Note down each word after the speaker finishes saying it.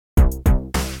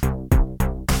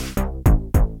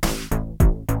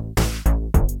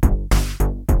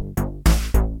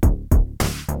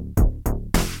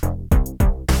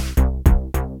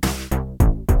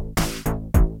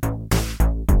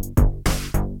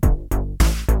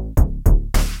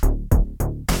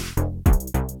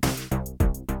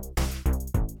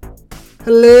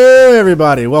Hello,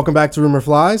 everybody. Welcome back to Rumor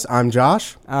Flies. I'm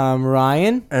Josh. I'm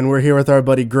Ryan. And we're here with our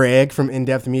buddy Greg from In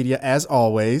Depth Media, as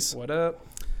always. What up?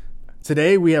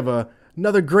 Today, we have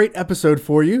another great episode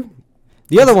for you.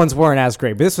 The other ones weren't as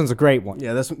great, but this one's a great one.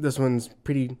 Yeah, this one's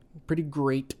pretty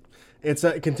great. It's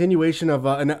a continuation of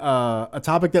a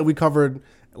topic that we covered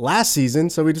last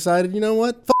season, so we decided, you know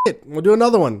what? F*** it. We'll do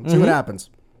another one. See what happens.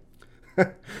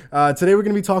 Today, we're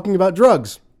going to be talking about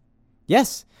drugs.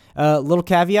 Yes. Little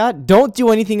caveat, don't do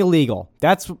anything illegal.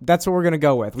 That's what we're going to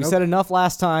go with. We said enough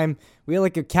last time. We had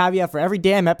like a caveat for every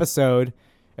damn episode.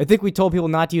 I think we told people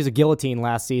not to use a guillotine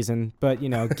last season, but,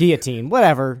 guillotine,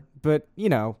 whatever. But,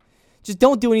 just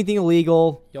don't do anything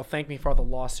illegal. You'll thank me for all the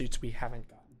lawsuits we haven't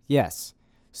gotten. Yes.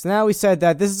 So now we said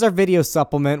that this is our video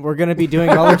supplement. We're going to be doing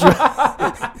all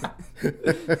the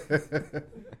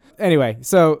Anyway,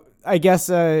 so I guess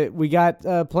we got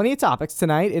plenty of topics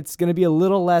tonight. It's going to be a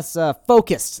little less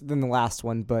focused than the last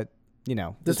one, but, this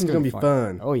one's going to be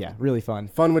fun. Oh, yeah, really fun.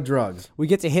 Fun with drugs. We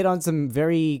get to hit on some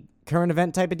very current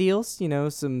event type of deals,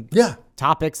 some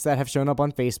topics that have shown up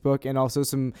on Facebook, and also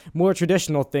some more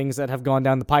traditional things that have gone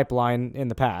down the pipeline in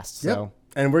the past. So.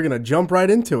 And we're going to jump right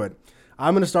into it.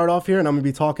 I'm going to start off here, and I'm going to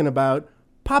be talking about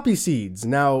poppy seeds.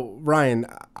 Now, Ryan,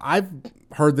 I've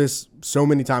heard this so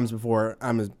many times before.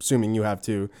 I'm assuming you have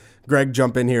too. Greg,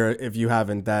 jump in here if you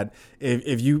haven't, that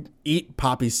if you eat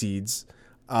poppy seeds,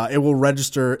 it will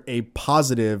register a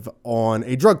positive on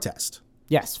a drug test.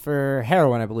 Yes, for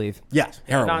heroin, I believe. Yes,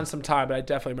 heroin. Not in some time, but I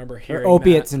definitely remember hearing or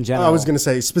opiates that. in general. I was going to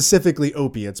say specifically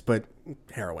opiates, but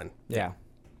heroin. Yeah.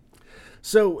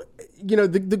 So,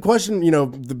 the question,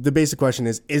 the basic question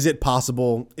is it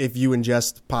possible if you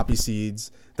ingest poppy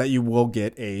seeds that you will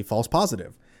get a false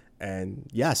positive? And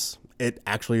yes, it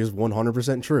actually is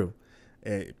 100% true.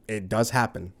 It does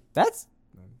happen. I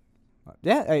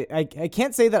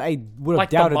can't say that I would have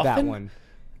Like the doubted that muffin? one.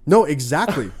 No,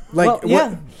 exactly.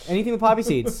 Anything with poppy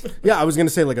seeds. Yeah, I was going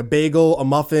to say like a bagel, a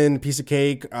muffin, piece of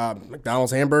cake,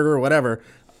 McDonald's hamburger, whatever.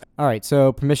 All right,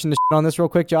 so permission to shit on this real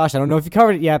quick, Josh. I don't know if you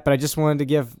covered it yet, but I just wanted to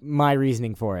give my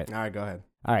reasoning for it. All right, go ahead.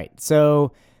 All right,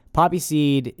 so poppy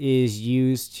seed is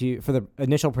used for the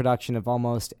initial production of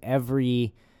almost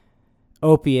every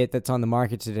opiate that's on the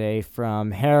market today, from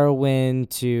heroin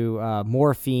to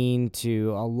morphine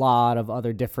to a lot of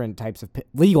other different types of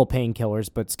legal painkillers,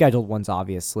 but scheduled ones,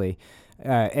 obviously.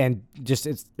 And just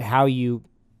it's how you,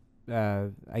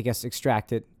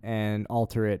 extract it and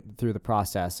alter it through the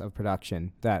process of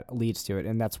production that leads to it.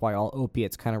 And that's why all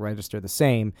opiates kind of register the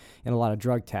same in a lot of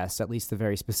drug tests, at least the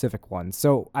very specific ones.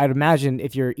 So I'd imagine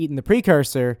if you're eating the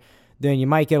precursor, then you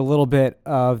might get a little bit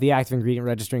of the active ingredient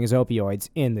registering as opioids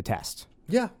in the test.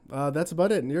 Yeah, that's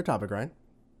about it. Your topic, Ryan.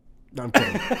 No, I'm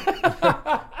kidding.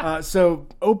 So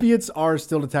opiates are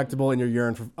still detectable in your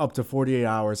urine for up to 48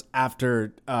 hours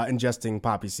after ingesting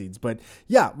poppy seeds. But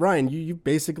yeah, Ryan, you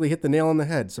basically hit the nail on the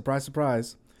head. Surprise,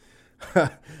 surprise.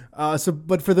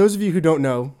 But for those of you who don't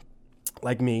know,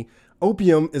 like me,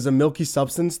 opium is a milky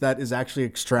substance that is actually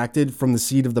extracted from the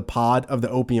seed of the pod of the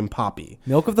opium poppy.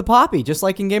 Milk of the poppy, just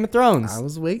like in Game of Thrones. I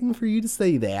was waiting for you to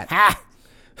say that. Ha!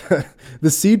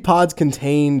 The seed pods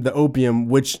contain the opium,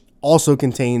 which also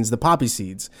contains the poppy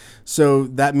seeds. So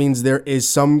that means there is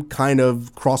some kind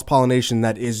of cross-pollination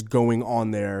that is going on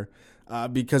there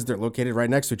because they're located right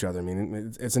next to each other. I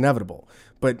mean, it's inevitable.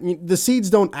 But the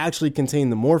seeds don't actually contain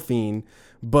the morphine,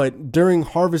 but during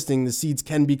harvesting, the seeds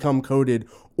can become coated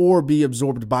or be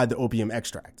absorbed by the opium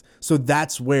extract. So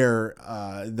that's where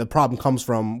the problem comes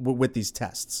from with these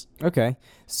tests. Okay.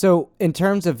 So in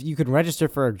terms of you could register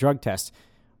for a drug test,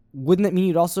 wouldn't that mean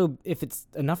you'd also, if it's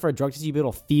enough for a drug test, you'd be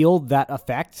able to feel that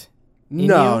effect?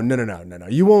 No.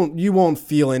 You won't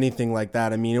feel anything like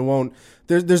that. I mean, it won't.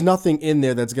 There's nothing in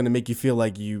there that's going to make you feel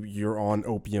like you're on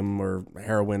opium or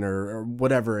heroin or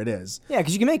whatever it is. Yeah,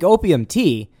 because you can make opium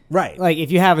tea, right? Like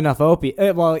if you have enough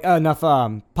enough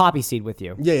poppy seed with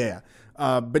you. Yeah.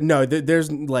 But no,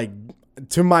 there's like,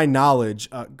 to my knowledge,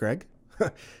 Greg,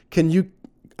 can you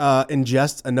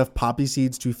ingest enough poppy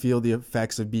seeds to feel the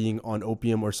effects of being on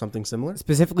opium or something similar?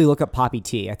 Specifically, look up poppy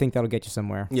tea. I think that'll get you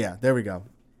somewhere. Yeah, there we go.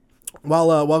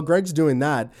 While Greg's doing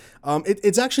that,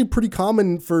 it's actually pretty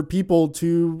common for people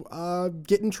to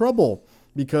get in trouble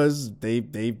because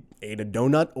they ate a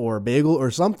donut or a bagel or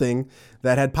something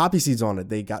that had poppy seeds on it.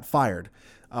 They got fired.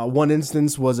 One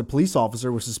instance was a police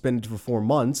officer was suspended for 4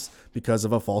 months because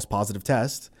of a false positive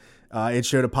test. It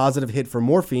showed a positive hit for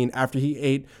morphine after he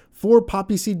ate 4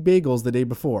 poppy seed bagels the day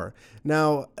before.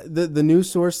 Now, the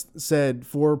news source said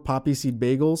 4 poppy seed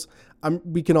bagels.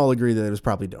 we can all agree that it was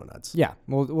probably donuts. Yeah,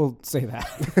 we'll say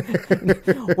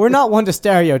that. We're not one to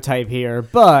stereotype here,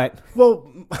 but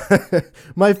Well,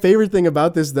 my favorite thing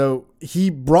about this, though, he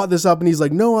brought this up and he's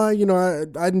like, no, I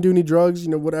didn't do any drugs,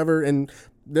 whatever. And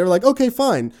they're like, okay,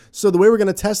 fine. So the way we're going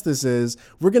to test this is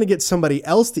we're going to get somebody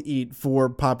else to eat 4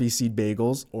 poppy seed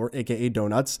bagels, or AKA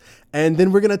donuts, and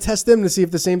then we're going to test them to see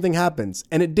if the same thing happens.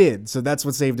 And it did. So that's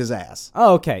what saved his ass.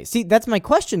 oh, okay. See, that's my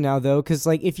question now, though, because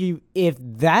like if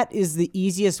that is the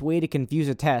easiest way to confuse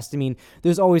a test, I mean,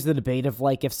 there's always the debate of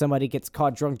like if somebody gets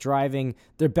caught drunk driving,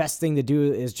 their best thing to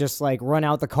do is just like run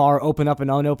out the car, open up an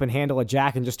unopened handle of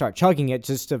Jack, and just start chugging it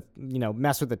just to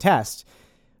mess with the test.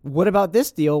 What about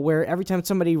this deal where every time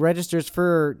somebody registers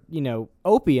for,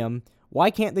 opium,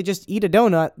 why can't they just eat a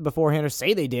donut beforehand or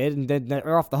say they did and then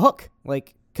they're off the hook,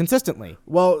 like, consistently?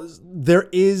 Well, there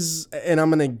is, and I'm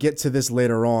going to get to this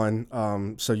later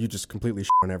on, so you just completely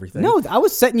on everything. No, I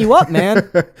was setting you up,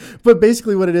 man. But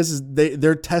basically what it is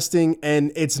they're testing,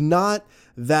 and it's not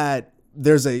that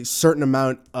there's a certain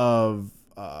amount of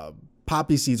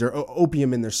poppy seeds or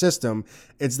opium in their system.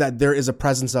 It's that there is a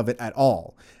presence of it at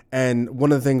all. And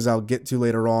one of the things I'll get to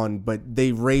later on, but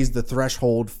they raised the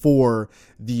threshold for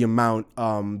the amount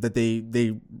that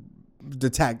they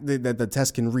detect that the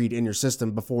test can read in your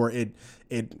system before it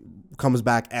comes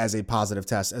back as a positive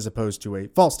test as opposed to a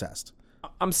false test.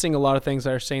 I'm seeing a lot of things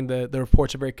that are saying the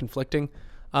reports are very conflicting.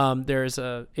 There's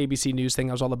a ABC News thing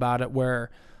that was all about it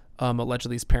where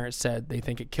allegedly these parents said they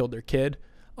think it killed their kid,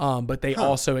 but they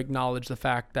also acknowledge the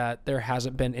fact that there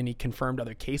hasn't been any confirmed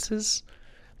other cases,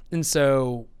 and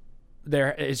so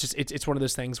it's one of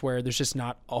those things where there's just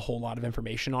not a whole lot of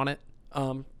information on it.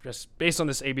 Just based on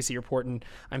this ABC report, and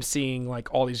I'm seeing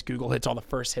like all these Google hits, all the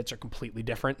first hits are completely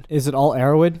different. Is it all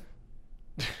Arrowwood?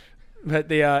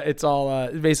 But it's all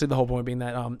basically the whole point being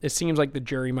that it seems like the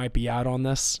jury might be out on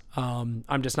this.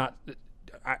 I'm just not.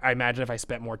 I imagine if I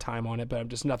spent more time on it, but I'm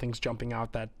just nothing's jumping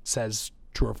out that says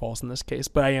true or false in this case.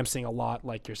 But I am seeing a lot,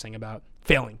 like you're saying, about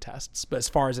failing tests. But as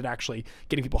far as it actually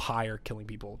getting people high or killing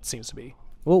people, it seems to be.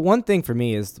 Well, one thing for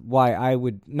me is why I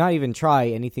would not even try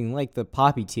anything like the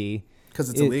poppy tea. Because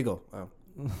it's illegal. Oh.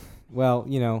 Well,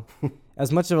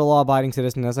 as much of a law-abiding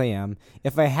citizen as I am,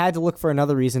 if I had to look for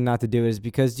another reason not to do it is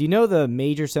because do you know the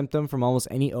major symptom from almost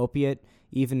any opiate,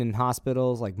 even in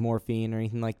hospitals, like morphine or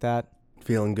anything like that?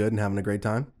 Feeling good and having a great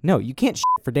time? No, you can't shit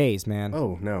for days, man.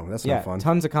 Oh, no, that's not fun.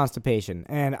 Tons of constipation,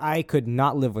 and I could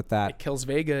not live with that. It kills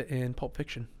Vega in Pulp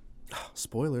Fiction.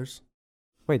 Spoilers.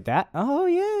 Wait, that? Oh,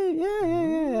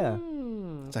 yeah.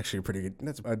 It's actually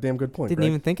that's a damn good point. Didn't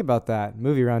even think about that.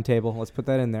 Movie roundtable. Let's put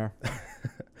that in there.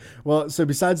 Well, so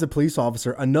besides the police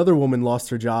officer, another woman lost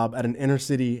her job at an inner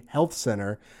city health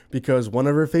center because one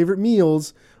of her favorite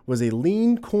meals was a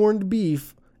lean corned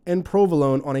beef and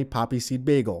provolone on a poppy seed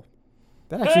bagel.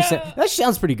 That actually that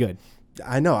sounds pretty good.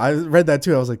 I know. I read that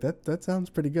too. I was like, that sounds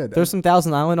pretty good. There's some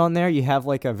Thousand Island on there. You have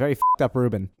like a very f***ed up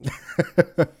Reuben.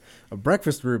 A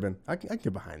breakfast Reuben. I can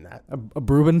get behind that. A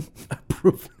Reuben?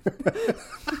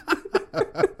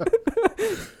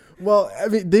 Well, I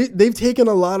mean, they've taken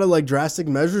a lot of like drastic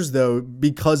measures though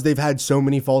because they've had so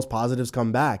many false positives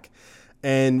come back.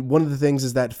 And one of the things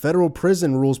is that federal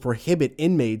prison rules prohibit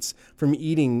inmates from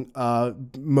eating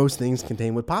most things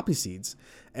contained with poppy seeds.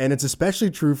 And it's especially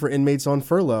true for inmates on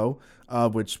furlough,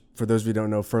 which, for those of you who don't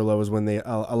know, furlough is when they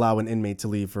allow an inmate to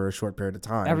leave for a short period of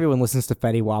time. Everyone listens to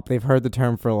Fetty Wap. They've heard the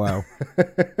term furlough.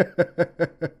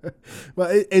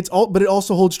 Well, but it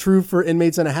also holds true for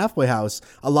inmates in a halfway house.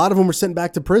 A lot of them were sent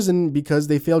back to prison because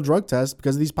they failed drug tests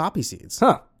because of these poppy seeds.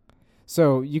 Huh.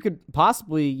 So you could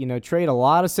possibly, trade a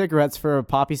lot of cigarettes for a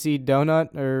poppy seed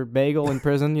donut or bagel in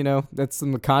prison. That's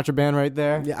some contraband right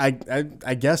there. Yeah,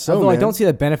 I guess so. Although man. I don't see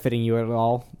that benefiting you at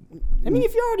all. I mean,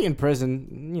 if you're already in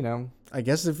prison, I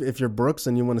guess if you're Brooks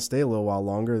and you want to stay a little while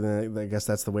longer, then I guess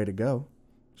that's the way to go.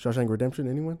 Shawshank Redemption,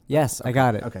 anyone? Yes, I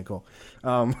got it. Okay, cool.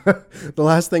 The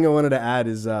last thing I wanted to add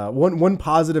is one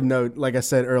positive note, like I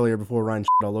said earlier before Ryan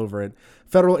shit all over it.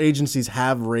 Federal agencies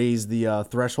have raised the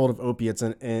threshold of opiates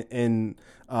in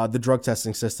the drug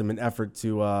testing system in effort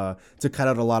to cut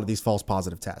out a lot of these false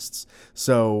positive tests.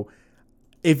 So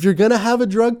if you're going to have a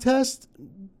drug test,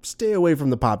 stay away from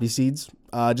the poppy seeds.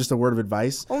 Just a word of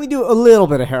advice. Only do a little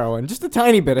bit of heroin, just a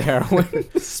tiny bit of heroin.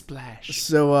 Splash.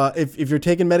 So if you're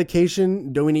taking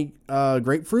medication, don't eat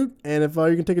grapefruit. And if you're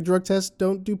going to take a drug test,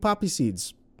 don't do poppy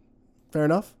seeds. Fair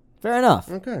enough? Fair enough.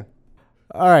 Okay.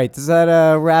 All right. Does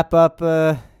that wrap up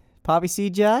poppy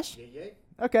seed, Josh? Yeah.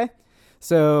 Okay.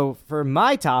 So for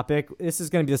my topic, this is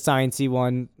going to be the sciencey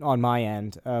one on my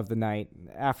end of the night.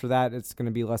 After that, it's going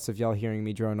to be less of y'all hearing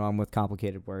me drone on with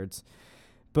complicated words.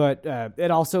 But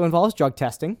it also involves drug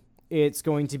testing. it's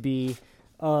going to be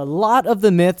a lot of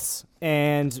the myths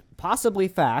and possibly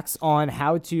facts on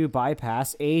how to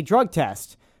bypass a drug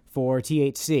test for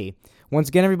THC. Once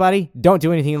again, everybody, don't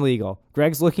do anything illegal.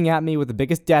 Greg's looking at me with the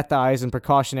biggest death eyes and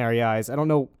precautionary eyes. I don't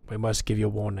know. We must give you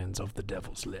warnings of the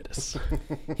devil's lettuce.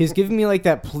 He's giving me like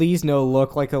that please no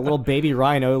look, like a little baby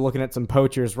rhino looking at some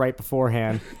poachers right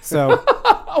beforehand. So,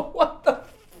 What the?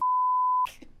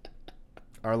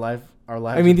 Our lives.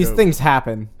 I mean, these things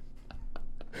happen.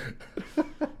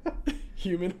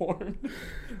 Human horn.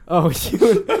 Oh,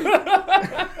 you.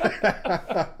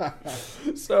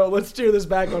 So let's steer this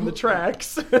back on the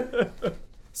tracks.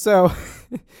 So,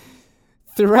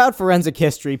 throughout forensic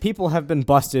history, people have been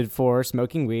busted for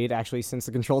smoking weed, actually, since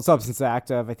the Controlled Substance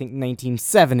Act of, I think,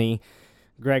 1970.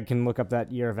 Greg can look up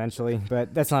that year eventually,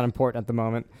 but that's not important at the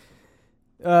moment.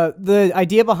 The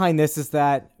idea behind this is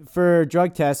that for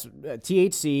drug tests,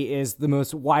 THC is the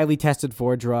most widely tested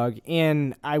for drug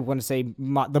in, I want to say,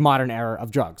 the modern era of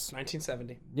drugs.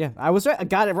 1970. Yeah, I was right. I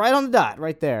got it right on the dot,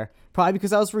 right there. Probably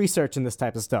because I was researching this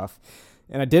type of stuff,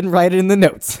 and I didn't write it in the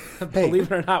notes.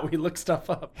 Believe it or not, we look stuff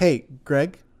up. Hey,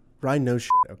 Greg, Ryan knows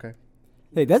shit, okay?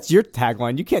 Hey, that's your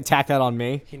tagline. You can't tack that on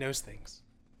me. He knows things.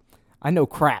 I know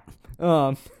crap.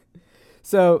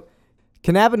 So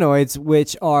cannabinoids,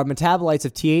 which are metabolites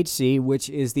of THC, which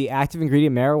is the active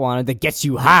ingredient in marijuana that gets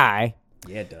you high,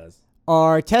 Yeah, it does.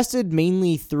 are tested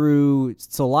mainly through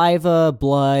saliva,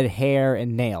 blood, hair,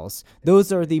 and nails.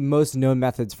 Those are the most known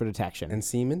methods for detection. And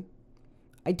semen?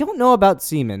 I don't know about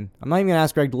semen. I'm not even going to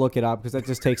ask Greg to look it up because that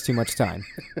just takes too much time.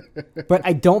 But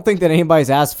I don't think that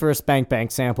anybody's asked for a spank bank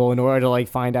sample in order to like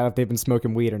find out if they've been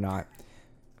smoking weed or not.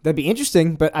 That'd be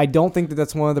interesting, but I don't think that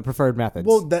that's one of the preferred methods.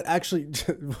 Well, that actually,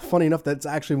 funny enough, that's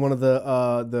actually one of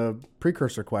the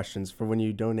precursor questions for when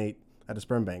you donate at a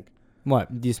sperm bank.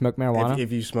 What? Do you smoke marijuana?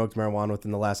 If you smoked marijuana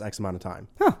within the last X amount of time.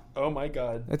 Oh my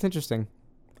God. That's interesting.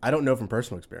 I don't know from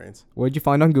personal experience. What did you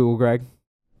find on Google, Greg?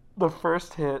 The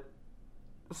first hit.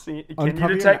 See,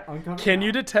 Uncover can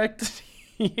you detect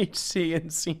THC in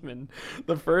semen?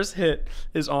 The first hit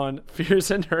is on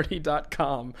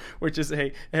fierceandnerdy.com, which is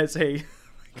it's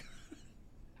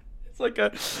like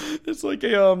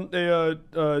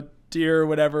a dear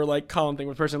whatever like column thing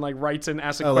where the person like writes and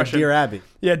asks a question. Like Dear Abby.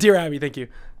 Yeah, Dear Abby, thank you.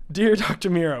 Dear Dr.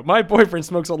 Miro, my boyfriend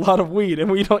smokes a lot of weed and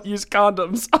we don't use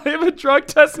condoms. I have a drug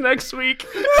test next week.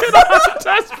 Can I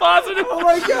test positive Oh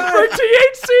my God. for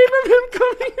THC from him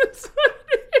coming inside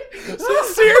me?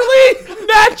 Sincerely,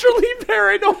 naturally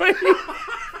paranoid.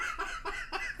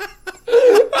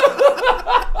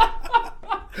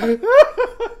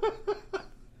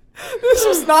 This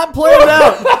was not planned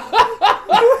out.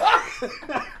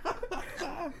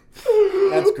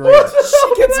 That's great.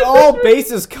 She gets all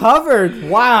bases covered.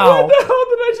 Wow. What the hell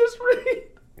did I just read?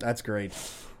 That's great.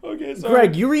 Okay, sorry.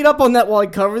 Greg, you read up on that while I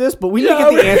cover this, but we need to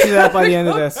get the answer to that by the end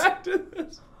of this. Back to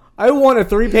this. I want a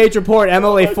 3-page report, MLA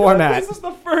Oh my God, format. this is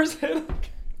the first hit.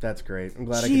 That's great. I'm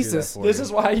glad Jesus. I could do that for This you.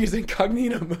 is why I use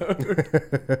incognito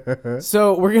mode.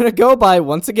 So we're going to go by,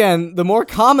 once again, the more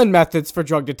common methods for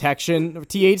drug detection,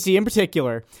 THC in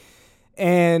particular.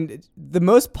 And the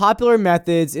most popular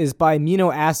methods is by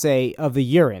immunoassay of the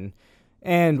urine.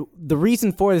 And the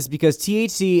reason for this is because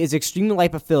THC is extremely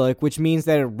lipophilic, which means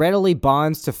that it readily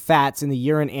bonds to fats in the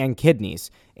urine and kidneys,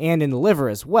 and in the liver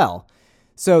as well.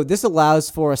 So this allows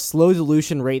for a slow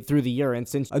dilution rate through the urine,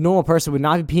 since a normal person would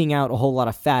not be peeing out a whole lot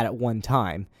of fat at one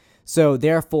time. So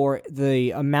therefore,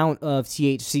 the amount of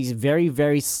THC very,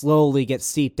 very slowly gets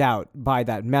seeped out by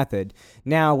that method.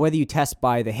 Now, whether you test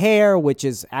by the hair, which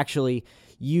is actually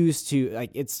used to, like,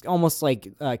 it's almost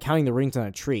like counting the rings on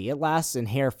a tree. It lasts in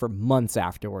hair for months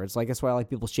afterwards. Like, that's why I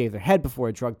like people shave their head before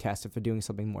a drug test if they're doing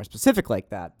something more specific like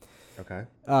that. Okay.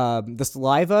 The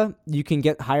saliva, you can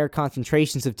get higher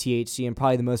concentrations of THC and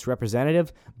probably the most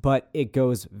representative, but it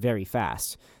goes very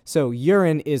fast. So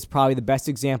urine is probably the best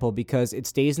example because it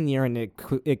stays in the urine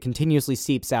and it continuously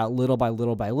seeps out little by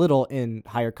little by little in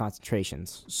higher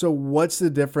concentrations. So what's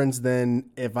the difference then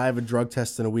if I have a drug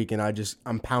test in a week and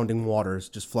I'm pounding waters,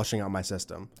 just flushing out my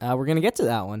system? We're going to get to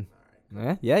that one.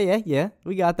 Yeah.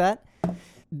 We got that.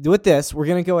 With this, we're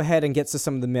going to go ahead and get to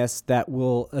some of the myths that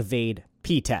will evade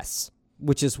P-tests,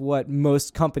 which is what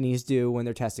most companies do when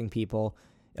they're testing people.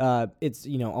 It's,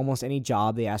 almost any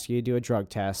job, they ask you to do a drug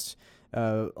test.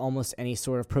 Almost any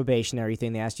sort of probationary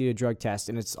thing, they ask you to do a drug test,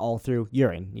 and it's all through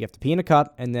urine. You have to pee in a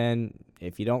cup, and then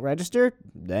if you don't register,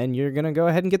 then you're going to go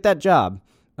ahead and get that job,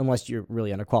 unless you're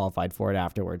really underqualified for it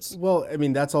afterwards. Well, I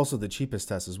mean, that's also the cheapest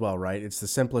test as well, right? It's the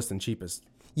simplest and cheapest.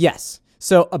 Yes.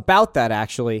 So about that,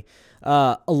 actually,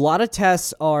 a lot of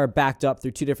tests are backed up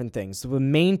through two different things. So the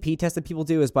main P test that people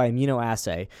do is by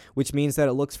immunoassay, which means that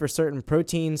it looks for certain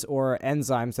proteins or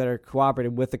enzymes that are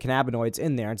cooperative with the cannabinoids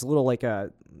in there. It's a little like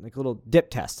a little dip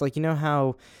test. Like, you know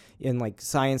how in like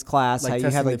science class, Like how you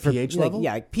testing have like the pH level?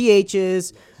 yeah, like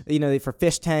pHs, for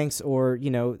fish tanks or,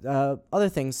 other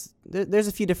things. There's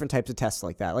a few different types of tests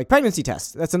like that. Like pregnancy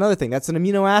tests. That's another thing. That's an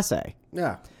immunoassay.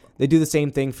 Yeah. They do the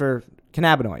same thing for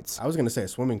cannabinoids. I was going to say a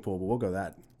swimming pool, but we'll go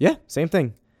that. Yeah, same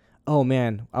thing. Oh,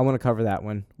 man, I want to cover that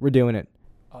one. We're doing it.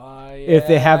 Yeah. If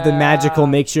they have the magical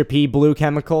makes your pee blue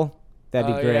chemical, that'd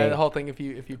be great. Yeah, the whole thing if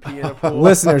you pee in a pool.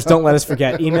 Listeners, don't let us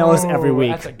forget. Email us every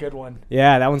week. That's a good one.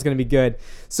 Yeah, that one's going to be good.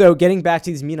 So getting back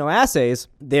to these immunoassays,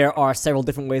 there are several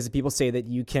different ways that people say that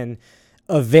you can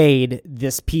evade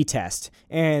this P test.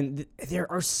 And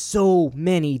there are so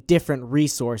many different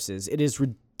resources. It is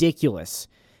ridiculous.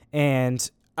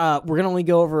 And we're going to only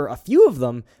go over a few of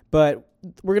them, but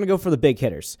we're going to go for the big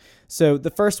hitters. So the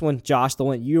first one, Josh, the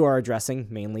one you are addressing,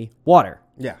 mainly water.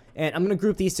 Yeah. And I'm going to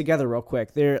group these together real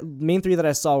quick. The main three that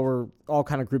I saw were all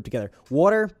kind of grouped together.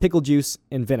 Water, pickle juice,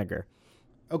 and vinegar.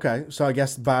 Okay, so I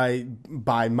guess by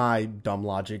my dumb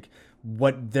logic,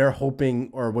 what they're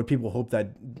hoping or what people hope that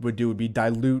would do would be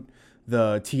dilute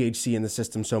the THC in the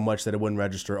system so much that it wouldn't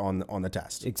register on the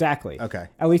test. Exactly. Okay.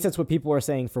 At least that's what people are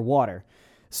saying for water.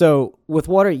 So with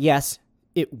water, yes,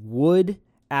 it would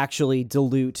actually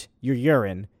dilute your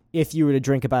urine if you were to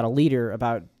drink about a liter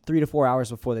about 3 to 4 hours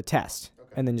before the test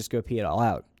and then just go pee it all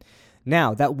out.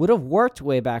 Now, that would have worked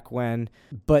way back when,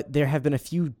 but there have been a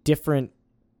few different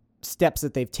steps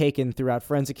that they've taken throughout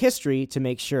forensic history to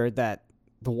make sure that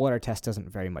the water test doesn't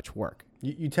very much work.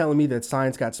 You telling me that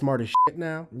science got smart as shit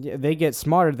now? Yeah, they get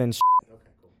smarter than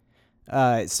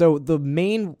so the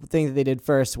main thing that they did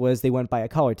first was they went by a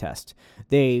color test.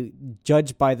 They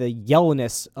judged by the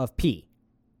yellowness of pee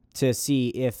to see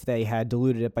if they had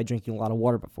diluted it by drinking a lot of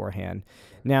water beforehand.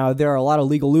 Now, there are a lot of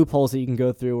legal loopholes that you can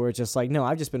go through where it's just like, no,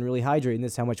 I've just been really hydrating.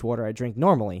 This is how much water I drink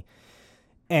normally.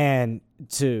 And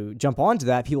to jump onto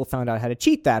that, people found out how to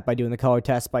cheat that by doing the color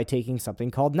test by taking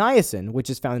something called niacin, which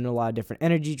is found in a lot of different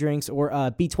energy drinks, or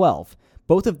B12.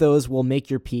 Both of those will make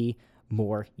your pee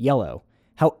more yellow.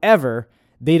 However,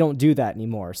 they don't do that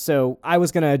anymore. So I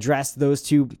was going to address those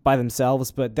two by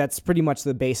themselves, but that's pretty much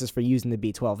the basis for using the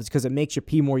B12. It's because it makes your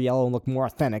pee more yellow and look more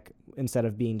authentic instead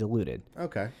of being diluted.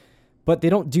 Okay. But they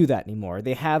don't do that anymore.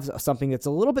 They have something that's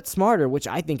a little bit smarter, which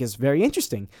I think is very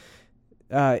interesting.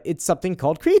 It's something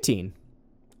called creatine.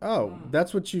 Oh,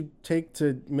 that's what you take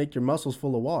to make your muscles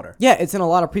full of water. Yeah, it's in a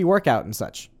lot of pre-workout and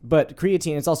such. But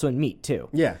creatine, it's also in meat too.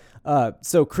 Yeah.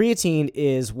 So creatine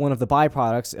is one of the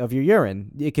byproducts of your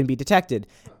urine. It can be detected.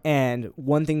 And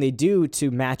one thing they do to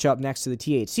match up next to the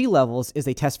THC levels is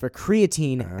they test for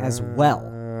creatine as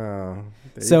well.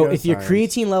 So if your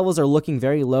creatine levels are looking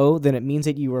very low, then it means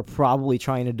that you were probably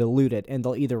trying to dilute it, and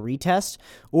they'll either retest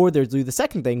or they'll do the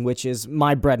second thing, which is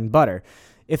my bread and butter.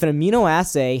 If an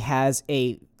immunoassay has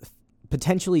a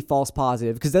potentially false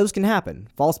positive, because those can happen.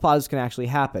 False positives can actually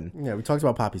happen. Yeah, we talked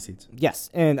about poppy seeds. Yes,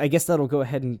 and I guess that'll go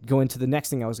ahead and go into the next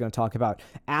thing I was going to talk about.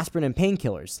 Aspirin and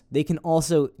painkillers. They can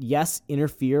also, yes,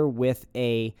 interfere with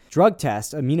a drug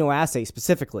test, immunoassay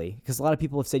specifically, because a lot of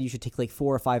people have said you should take like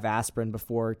 4 or 5 aspirin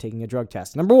before taking a drug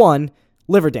test. Number one,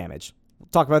 liver damage. We'll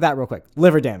talk about that real quick.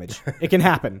 Liver damage. It can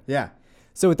happen. Yeah.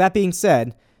 So with that being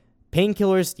said,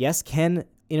 painkillers, yes, can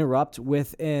interrupt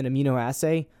with an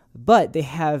immunoassay, but they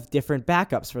have different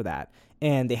backups for that.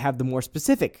 And they have the more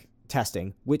specific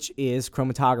testing, which is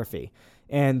chromatography.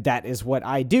 And that is what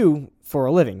I do for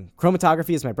a living.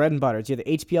 Chromatography is my bread and butter. It's either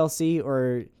HPLC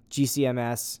or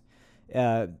GCMS.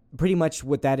 Pretty much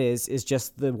what that is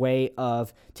just the way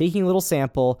of taking a little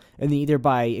sample, and then either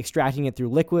by extracting it through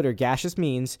liquid or gaseous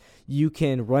means, you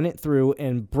can run it through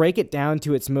and break it down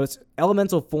to its most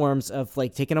elemental forms of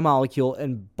like taking a molecule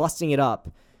and busting it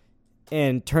up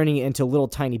and turning it into little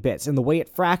tiny bits. And the way it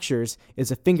fractures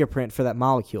is a fingerprint for that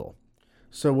molecule.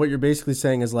 So what you're basically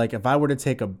saying is like if I were to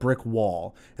take a brick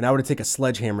wall and I were to take a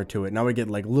sledgehammer to it and I would get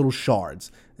like little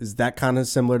shards, is that kind of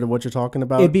similar to what you're talking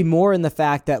about? It'd be more in the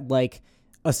fact that like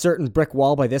a certain brick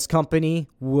wall by this company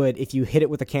would, if you hit it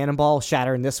with a cannonball,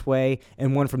 shatter in this way,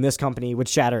 and one from this company would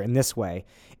shatter in this way.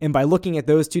 And by looking at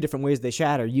those two different ways they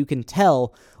shatter, you can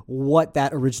tell what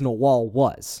that original wall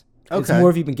was. Okay. It's more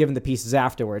if you've been given the pieces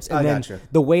afterwards. And then gotcha.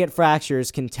 The way it fractures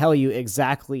can tell you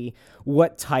exactly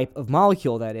what type of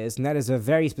molecule that is, and that is a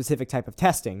very specific type of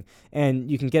testing. And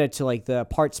you can get it to like the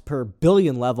parts per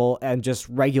billion level and just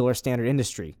regular standard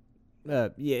industry.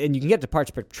 And you can get to parts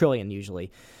per trillion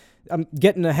usually. I'm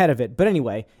getting ahead of it. But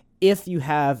anyway, if you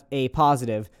have a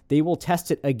positive, they will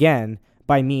test it again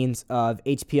by means of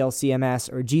HPLC-MS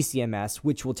or GC-MS,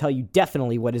 which will tell you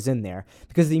definitely what is in there,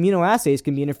 because the immunoassays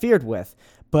can be interfered with,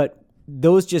 but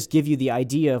those just give you the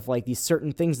idea of like these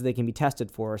certain things that they can be tested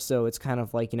for. So it's kind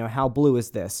of like, how blue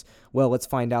is this? Well, let's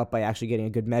find out by actually getting a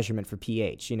good measurement for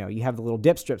pH. You have the little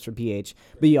dip strips for pH,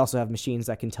 but you also have machines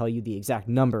that can tell you the exact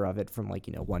number of it from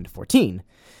 1 to 14.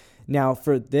 Now,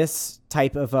 for this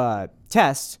type of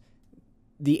test,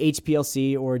 the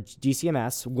HPLC or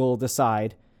GC-MS will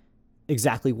decide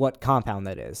exactly what compound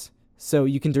that is. So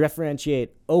you can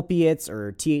differentiate opiates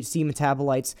or THC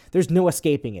metabolites. There's no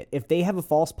escaping it. If they have a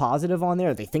false positive on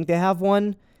there, they think they have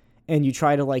one, and you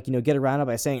try to get around it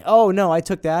by saying, "Oh no, I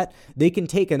took that," they can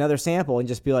take another sample and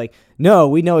just be like, "No,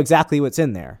 we know exactly what's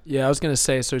in there." Yeah, I was gonna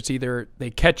say, so it's either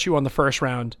they catch you on the first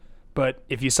round, but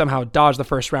if you somehow dodge the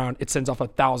first round, it sends off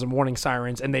 1,000 warning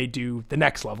sirens, and they do the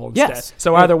next level instead. Yes.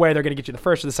 So either way, they're gonna get you the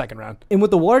first or the second round. And with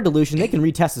the water dilution, they can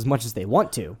retest as much as they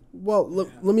want to. Well,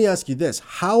 let me ask you this.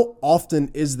 How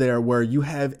often is there where you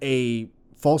have a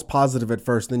false positive at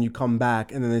first, then you come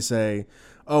back, and then they say,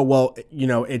 oh, well,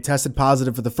 it tested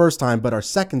positive for the first time, but our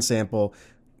second sample,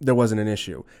 there wasn't an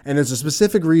issue. And there's a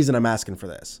specific reason I'm asking for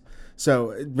this.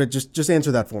 So, but just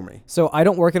answer that for me. So I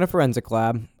don't work in a forensic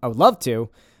lab. I would love to.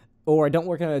 Or I don't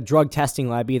work in a drug testing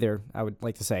lab either, I would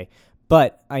like to say.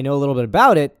 But I know a little bit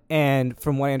about it, and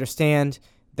from what I understand,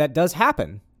 that does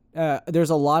happen. There's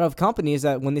a lot of companies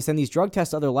that when they send these drug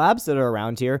tests to other labs that are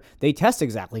around here, they test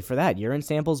exactly for that. Urine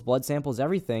samples, blood samples,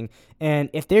 everything.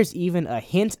 And if there's even a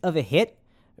hint of a hit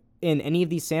in any of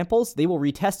these samples, they will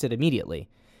retest it immediately.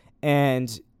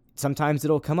 And sometimes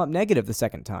it'll come up negative the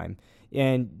second time.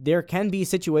 And there can be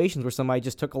situations where somebody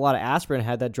just took a lot of aspirin and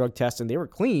had that drug test and they were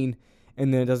clean,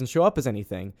 and then it doesn't show up as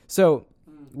anything. So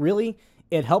really,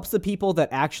 it helps the people that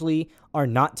actually are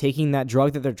not taking that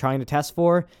drug that they're trying to test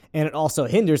for, and it also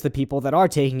hinders the people that are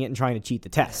taking it and trying to cheat the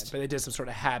test. Yeah, but they did some sort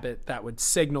of habit that would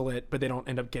signal it, but they don't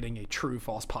end up getting a true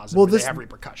false positive. Well, They have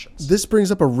repercussions. This brings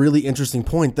up a really interesting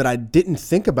point that I didn't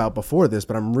think about before this,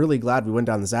 but I'm really glad we went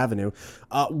down this avenue.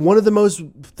 One of the most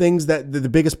things that the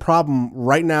biggest problem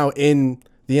right now in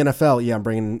the NFL, I'm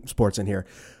bringing sports in here,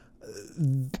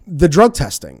 the drug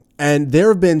testing. And there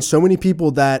have been so many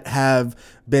people that have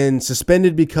been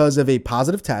suspended because of a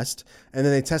positive test, and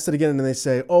then they test it again and then they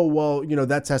say, oh, well,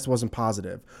 that test wasn't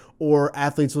positive. Or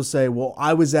athletes will say, well,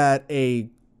 I was at a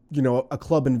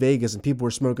club in Vegas and people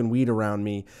were smoking weed around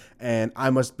me and I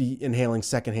must be inhaling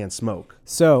secondhand smoke.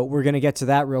 So we're going to get to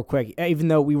that real quick. Even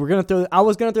though I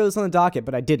was going to throw this on the docket,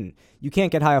 but I didn't. You can't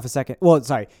get high off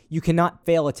you cannot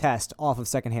fail a test off of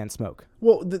secondhand smoke.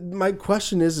 Well, my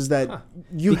question is that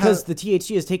because the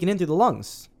THC is taken in through the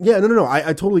lungs. Yeah, no.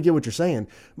 I totally get what you're saying.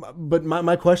 But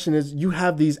my question is, you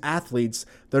have these athletes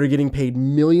that are getting paid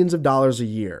millions of dollars a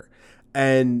year.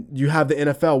 And you have the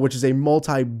NFL, which is a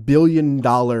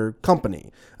multi-billion-dollar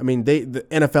company. I mean, the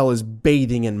NFL is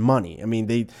bathing in money. I mean,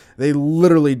 they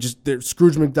literally they're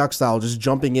Scrooge McDuck style, just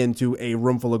jumping into a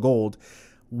room full of gold.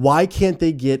 Why can't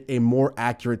they get a more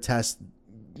accurate test?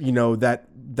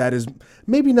 That is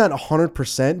maybe not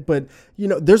 100%, but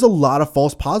there's a lot of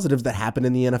false positives that happen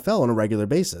in the NFL on a regular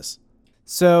basis.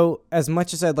 So, as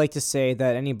much as I'd like to say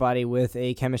that anybody with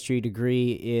a chemistry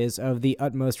degree is of the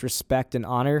utmost respect and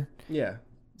honor,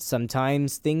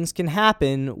 sometimes things can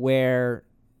happen where,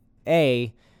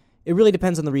 it really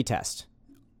depends on the retest.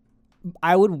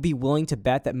 I would be willing to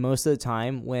bet that most of the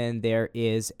time when there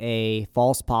is a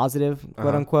false positive,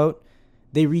 quote unquote,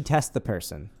 they retest the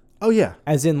person. Oh yeah,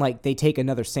 as in they take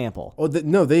another sample. Oh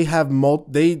no, they have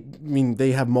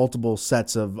multiple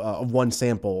sets of one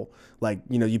sample.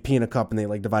 You pee in a cup and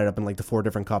they divide it up in the 4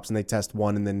 different cups and they test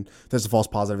one and then there's a false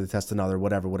positive, they test another,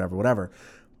 whatever.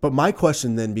 But my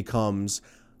question then becomes,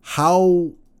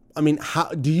 how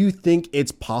do you think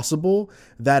it's possible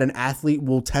that an athlete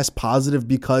will test positive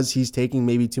because he's taking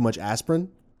maybe too much aspirin?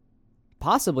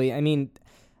 Possibly. I mean,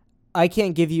 I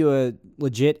can't give you a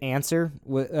legit answer,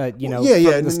 from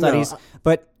the studies. No.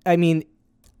 But, I mean,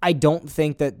 I don't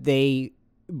think that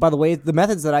by the way, the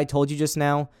methods that I told you just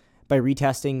now, by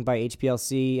retesting by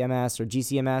HPLC, MS, or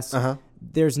GC-MS,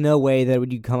 there's no way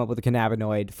that you come up with a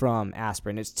cannabinoid from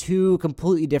aspirin. It's 2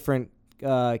 completely different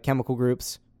chemical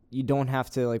groups. You don't have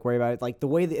to worry about it. The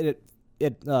way that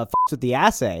it fucks with the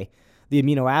assay, the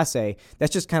immunoassay,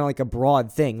 that's just kind of a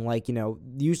broad thing.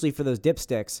 Usually for those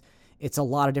dipsticks, it's a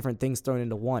lot of different things thrown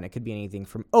into one. It could be anything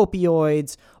from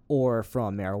opioids or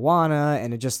from marijuana.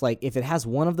 And it just if it has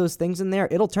one of those things in there,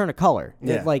 it'll turn a color.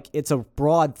 Yeah. It's a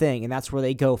broad thing. And that's where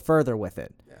they go further with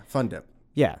it. Yeah. Fun dip.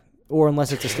 Yeah. Or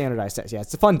unless it's a standardized test. Yeah,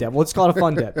 it's a fun dip. Well, it's called a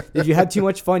fun dip. If you had too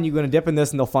much fun, you're going to dip in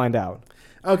this and they'll find out.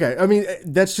 Okay. I mean,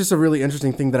 that's just a really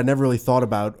interesting thing that I never really thought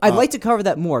about. I'd like to cover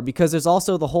that more because there's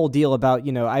also the whole deal about,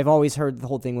 I've always heard the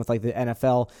whole thing with like the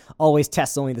NFL always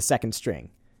tests only the second string.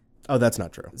 Oh, that's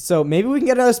not true. So maybe we can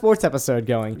get another sports episode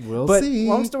going. We'll but see.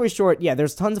 Long story short, yeah,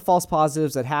 there's tons of false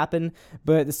positives that happen,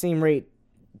 but at the same rate,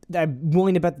 I'm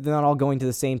willing to bet that they're not all going to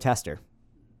the same tester.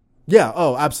 Yeah.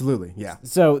 Oh, absolutely. Yeah.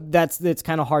 So it's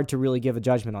kind of hard to really give a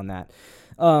judgment on that.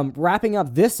 Wrapping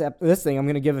up this thing, I'm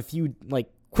going to give a few like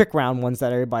quick round ones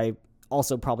that everybody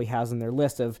also probably has on their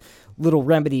list of little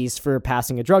remedies for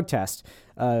passing a drug test.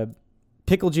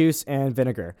 Pickle juice and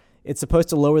vinegar. It's supposed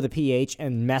to lower the pH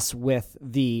and mess with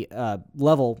the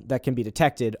level that can be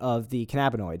detected of the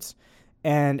cannabinoids.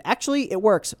 And actually, it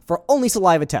works for only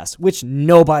saliva tests, which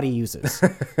nobody uses.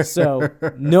 So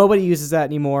nobody uses that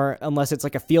anymore unless it's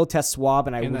like a field test swab,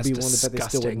 and I would be willing to bet they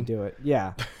still wouldn't do it.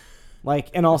 Yeah.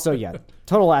 And also, yeah,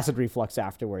 total acid reflux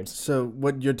afterwards. So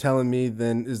what you're telling me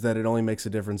then is that it only makes a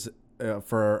difference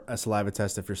for a saliva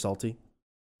test if you're salty?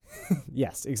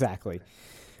 Yes, exactly.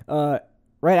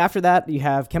 Right after that, you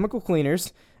have chemical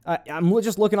cleaners. I'm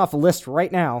just looking off a list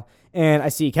right now, and I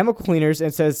see chemical cleaners, and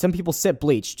it says some people sip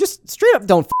bleach. Just straight up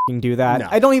don't f***ing do that. No.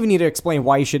 I don't even need to explain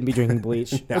why you shouldn't be drinking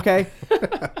bleach, okay?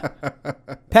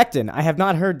 Pectin. I have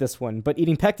not heard this one, but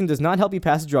eating pectin does not help you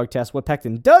pass a drug test. What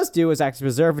pectin does do is act as a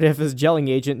preservative, as a gelling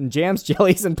agent in jams,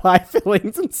 jellies, and pie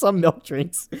fillings, and some milk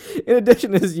drinks. In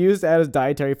addition, it is used as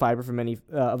dietary fiber for many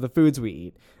of the foods we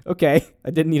eat. Okay,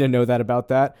 I didn't need to know that about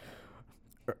that.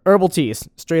 Herbal teas.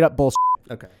 Straight up bullshit.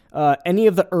 Okay. Any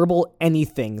of the herbal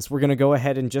anythings we're going to go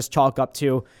ahead and just chalk up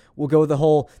to. We'll go the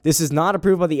whole, this is not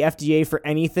approved by the FDA for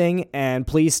anything, and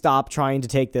please stop trying to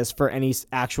take this for any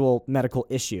actual medical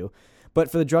issue.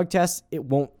 But for the drug test, it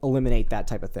won't eliminate that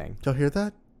type of thing. Y'all hear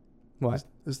that? What?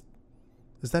 Is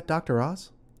that Dr.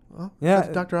 Oz? Oh, Yeah. Is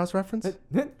that a Dr. Oz reference?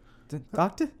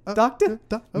 Doctor? Okay.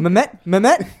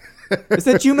 Mehmet? Is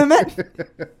that you,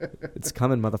 Mehmet? It's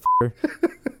coming, motherfucker.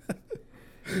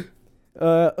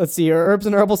 Let's see, herbs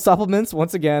and herbal supplements,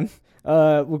 once again.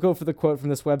 We'll go for the quote from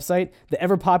this website. The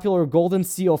ever-popular golden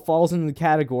seal falls into the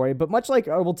category, but much like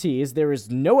herbal teas, there is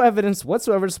no evidence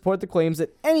whatsoever to support the claims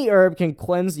that any herb can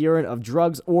cleanse the urine of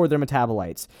drugs or their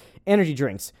metabolites. Energy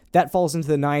drinks, that falls into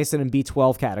the niacin and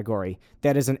B12 category.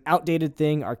 That is an outdated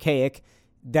thing, archaic,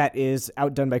 that is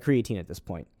outdone by creatine at this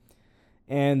point.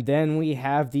 And then we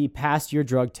have the pass your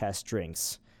drug test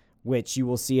drinks, which you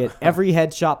will see at every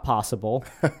head shop possible.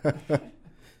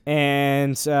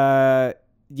 And,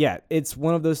 yeah, it's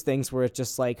one of those things where it's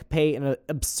just like pay an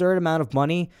absurd amount of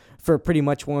money for pretty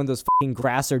much one of those fucking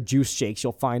grass or juice shakes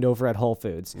you'll find over at Whole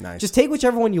Foods. Nice. Just take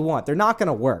whichever one you want. They're not going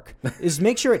to work. Just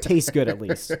make sure it tastes good at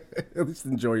least. At least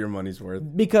enjoy your money's worth.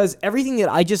 Because everything that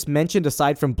I just mentioned,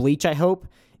 aside from bleach, I hope,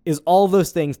 is all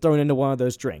those things thrown into one of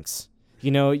those drinks.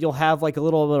 You'll have like a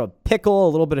little bit of pickle,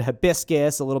 a little bit of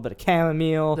hibiscus, a little bit of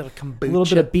chamomile, a little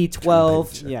bit of B12.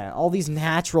 Kombucha. Yeah, all these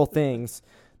natural things.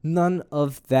 None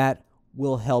of that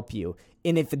will help you.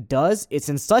 And if it does, it's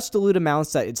in such dilute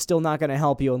amounts that it's still not going to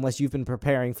help you unless you've been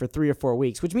preparing for 3 or 4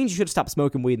 weeks, which means you should have stopped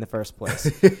smoking weed in the first place.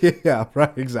 Yeah,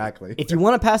 right, exactly. If you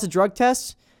want to pass a drug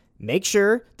test, make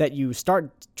sure that you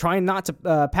start trying not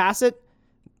to pass it.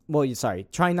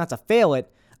 Trying not to fail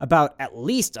it about at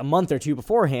least a month or two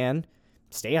beforehand.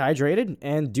 Stay hydrated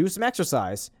and do some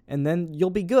exercise, and then you'll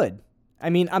be good. I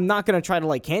mean, I'm not going to try to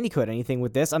like candy coat anything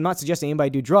with this. I'm not suggesting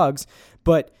anybody do drugs,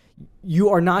 but you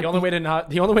are not. The only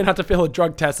way not to fail a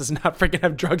drug test is not freaking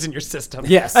have drugs in your system.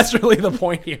 Yes, that's really the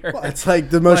point here. Well, it's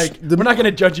like the most. We're not going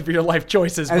to judge you for your life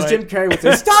choices. As but Jim Carrey would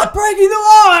say, "Stop breaking the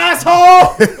law,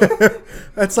 asshole."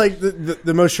 That's like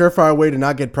the most surefire way to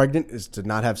not get pregnant is to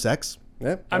not have sex.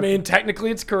 Yep. I mean,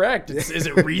 technically, it's correct. Is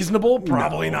it reasonable?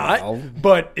 Probably not. No.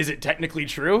 But is it technically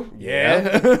true? Yeah.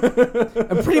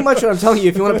 And pretty much what I'm telling you,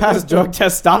 if you want to pass a drug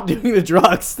test, stop doing the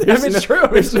drugs. It's true.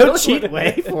 There's no cheat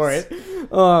way for it.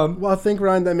 Well, I think,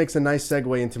 Ryan, that makes a nice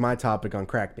segue into my topic on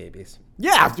crack babies.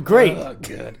 Yeah, great.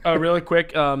 Good. Really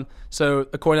quick. So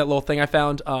according to that little thing I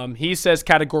found, he says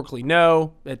categorically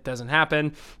no, it doesn't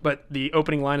happen. But the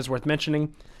opening line is worth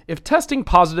mentioning. If testing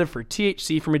positive for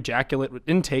THC from ejaculate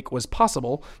intake was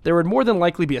possible, there would more than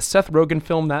likely be a Seth Rogen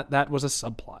film that was a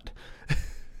subplot. Oh.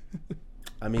 Oh.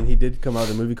 I mean, he did come out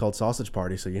with a movie called Sausage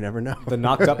Party, so you never know. The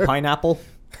knocked up pineapple.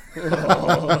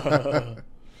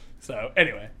 So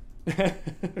anyway, now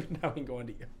we can go on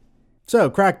to you.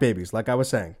 So, crack babies, like I was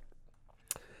saying.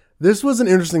 This was an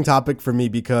interesting topic for me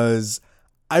because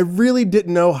I really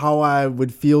didn't know how I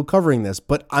would feel covering this,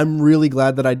 but I'm really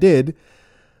glad that I did.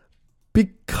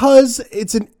 Because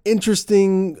it's an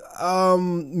interesting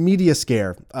media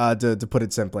scare, to put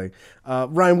it simply.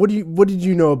 Ryan, what did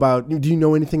you know about? Do you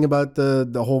know anything about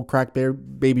the whole crack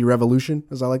baby revolution,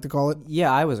 as I like to call it?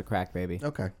 Yeah, I was a crack baby.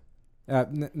 Okay.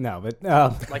 No, but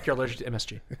Like you're allergic to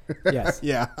MSG. yes.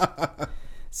 Yeah.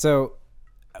 So,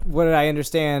 what I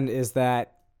understand is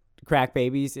that crack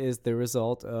babies is the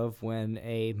result of when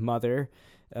a mother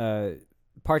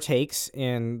partakes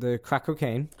in the crack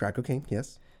cocaine Crack cocaine.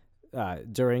 Yes.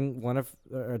 during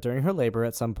during her labor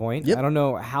at some point. Yep. I don't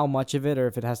know how much of it, or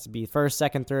if it has to be first,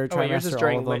 second, third Oh, wait, yours is trimester.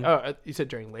 during All of them. you said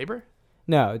during labor?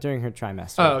 No, during her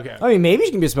trimester. Oh, okay. I mean, maybe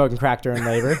she can be smoking crack during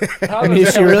labor. I was mean, if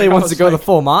she there, really I wants to was go the like-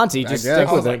 full Monty, just guess. stick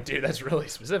I was with it. like, dude, that's really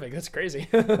specific. That's crazy.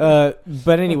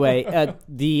 But anyway,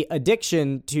 the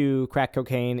addiction to crack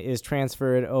cocaine is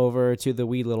transferred over to the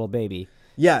wee little baby.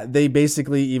 Yeah, they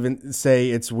basically even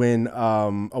say it's when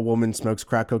a woman smokes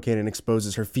crack cocaine and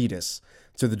exposes her fetus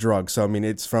to the drug. So, I mean,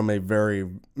 it's from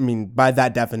by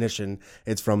that definition,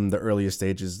 it's from the earliest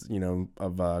stages,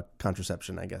 of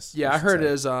contraception, I guess. Yeah, I heard it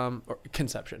as or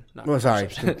conception. Not Oh, sorry.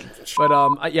 contraception. But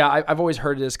I've always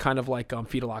heard it as kind of like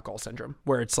fetal alcohol syndrome,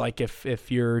 where it's like if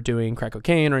you're doing crack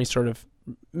cocaine or any sort of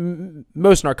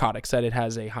most narcotics, that it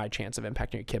has a high chance of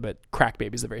impacting your kid. But crack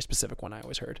baby is the very specific one I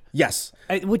always heard. Yes.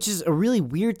 Which is a really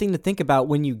weird thing to think about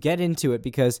when you get into it,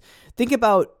 because think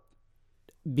about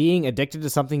being addicted to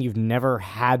something you've never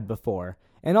had before.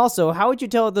 And also, how would you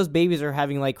tell if those babies are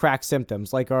having like crack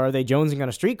symptoms? Like, are they jonesing on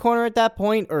a street corner at that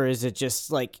point? Or is it just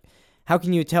like, how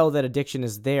can you tell that addiction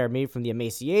is there? Maybe from the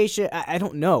emaciation? I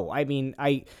don't know. I mean,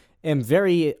 I am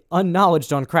very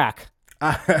unknowledged on crack.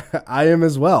 I am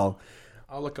as well.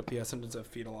 I'll look up the symptoms of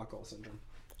fetal alcohol syndrome.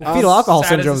 Fetal alcohol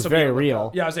Sad as syndrome this is will be to very look real.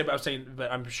 up. Yeah, I was saying,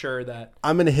 but I'm sure that.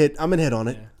 I'm gonna hit on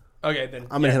it. Yeah. Okay, then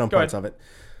I'm gonna hit on go parts ahead. of it.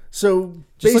 So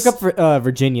Just look up for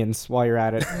Virginians while you're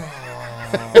at it.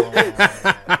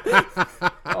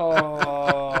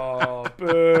 Oh,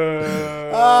 boo.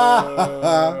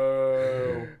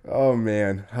 Oh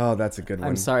man, that's a good one.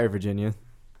 I'm sorry, Virginia.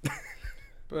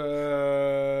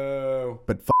 Boo.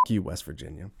 But you, West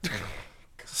Virginia.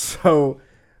 So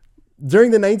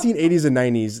during the 1980s and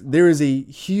 90s, there is a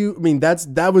huge. I mean,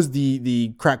 that was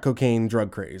the crack cocaine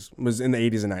drug craze was in the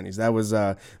 80s and 90s. That was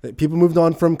people moved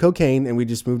on from cocaine, and we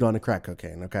just moved on to crack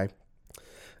cocaine. Okay.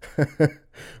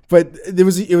 But it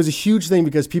was a huge thing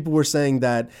because people were saying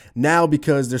that now,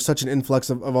 because there's such an influx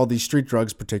of all these street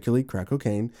drugs, particularly crack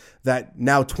cocaine, that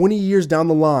now 20 years down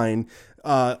the line,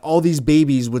 all these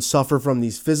babies would suffer from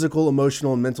these physical,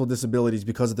 emotional, and mental disabilities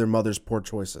because of their mother's poor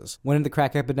choices. When did the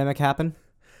crack epidemic happen?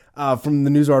 From the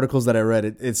news articles that I read,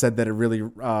 it said that it really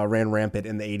ran rampant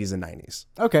in the 80s and 90s.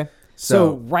 Okay. So-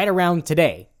 So right around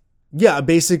today. Yeah,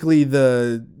 basically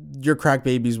your crack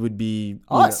babies would be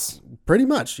Us. pretty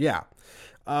much, yeah.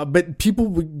 But people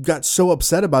got so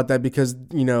upset about that because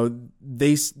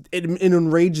it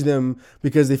enraged them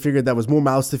because they figured that was more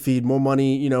mouths to feed, more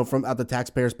money from out the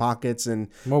taxpayers' pockets, and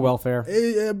More welfare.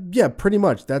 yeah, pretty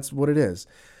much that's what it is.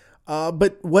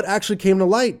 But what actually came to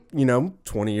light,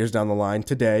 20 years down the line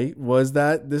today, was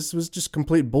that this was just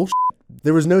complete bullshit.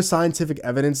 There was no scientific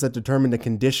evidence that determined a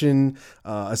condition,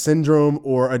 a syndrome,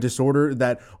 or a disorder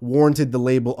that warranted the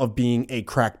label of being a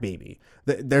crack baby.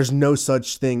 There's no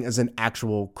such thing as an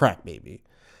actual crack baby.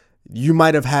 You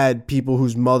might have had people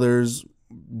whose mothers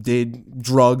did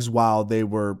drugs while they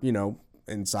were,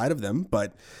 inside of them,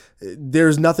 but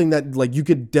there's nothing that like you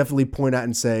could definitely point out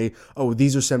and say, oh,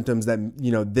 these are symptoms that,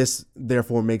 this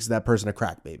therefore makes that person a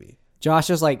crack baby.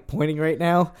 Josh is like pointing right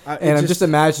now, it and I'm just- just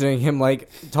imagining him like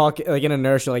talking like in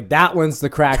inertia, like that one's the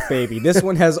crack baby. This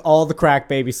one has all the crack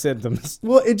baby symptoms.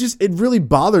 Well, it really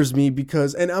bothers me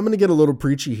because, and I'm going to get a little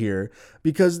preachy here,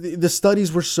 because the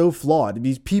studies were so flawed.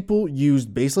 These people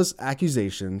used baseless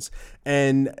accusations,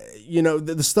 and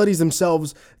the studies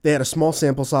themselves, they had a small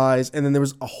sample size, and then there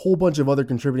was a whole bunch of other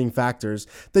contributing factors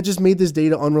that just made this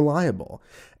data unreliable.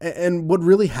 And what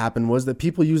really happened was that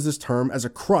people used this term as a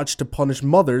crutch to punish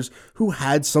mothers who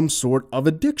had some sort of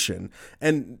addiction.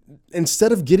 And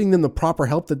instead of getting them the proper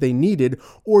help that they needed,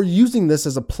 or using this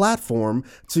as a platform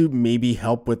to maybe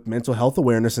help with mental health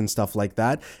awareness and stuff like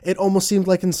that, it almost seemed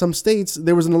like in some states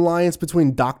there was an alliance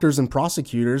between doctors and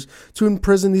prosecutors to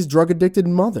imprison these drug-addicted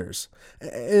mothers.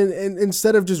 And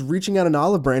instead of just reaching out an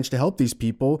olive branch to help these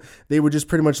people, they were just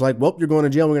pretty much like, well, you're going to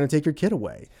jail, we're going to take your kid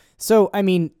away. So, I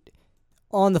mean,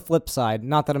 on the flip side,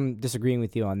 not that I'm disagreeing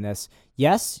with you on this,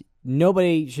 yes,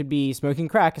 nobody should be smoking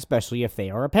crack, especially if they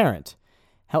are a parent.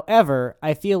 However,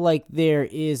 I feel like there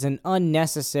is an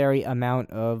unnecessary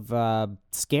amount of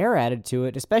scare added to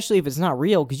it, especially if it's not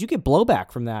real, because you get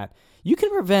blowback from that. You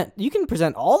can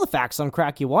present all the facts on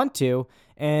crack you want to,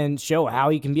 and show how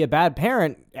you can be a bad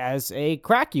parent as a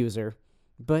crack user.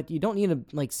 But you don't need to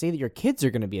like say that your kids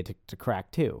are going to be addicted to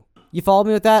crack too. You follow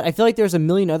me with that? I feel like there's a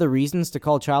million other reasons to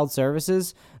call child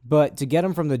services, but to get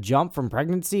them from the jump from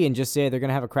pregnancy and just say they're going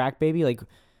to have a crack baby, like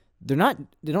they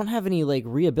don't have any like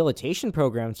rehabilitation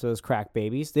programs for those crack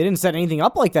babies. They didn't set anything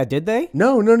up like that, did they?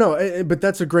 No. But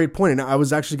that's a great point, and I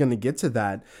was actually going to get to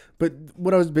that. But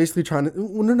what I was basically trying to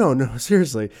no,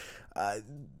 seriously.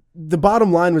 The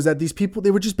bottom line was that these people,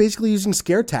 they were just basically using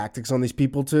scare tactics on these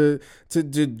people to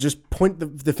just point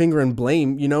the finger and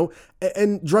blame,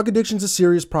 and drug addiction is a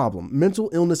serious problem. Mental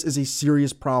illness is a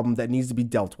serious problem that needs to be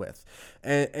dealt with.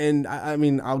 And I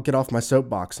mean, I'll get off my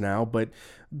soapbox now, but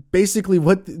basically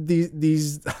what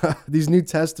these new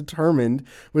tests determined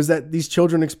was that these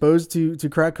children exposed to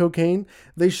crack cocaine,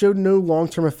 they showed no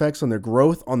long-term effects on their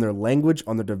growth, on their language,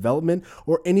 on their development,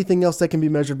 or anything else that can be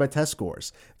measured by test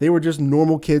scores. They were just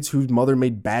normal kids whose mother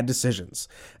made bad decisions.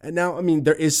 And now, I mean,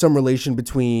 there is some relation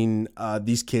between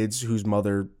these kids whose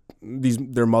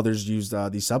their mothers used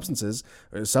these substances,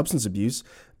 substance abuse.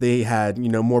 They had,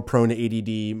 more prone to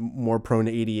ADD, more prone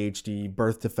to ADHD,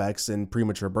 birth defects, and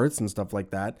premature births and stuff like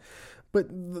that. But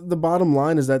the bottom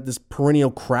line is that this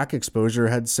perennial crack exposure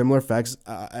had similar effects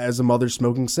as a mother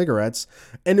smoking cigarettes,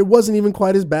 and it wasn't even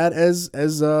quite as bad as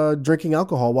drinking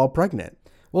alcohol while pregnant.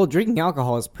 Well, drinking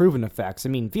alcohol has proven effects. I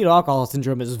mean, fetal alcohol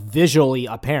syndrome is visually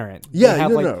apparent. Yeah,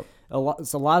 a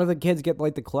lot of the kids get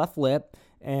like the cleft lip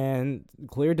and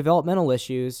clear developmental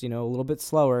issues, a little bit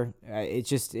slower.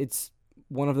 It's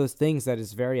one of those things that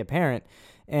is very apparent.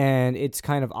 And it's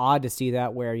kind of odd to see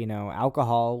that where,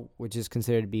 alcohol, which is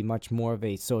considered to be much more of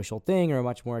a social thing or a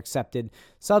much more accepted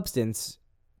substance,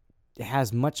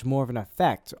 has much more of an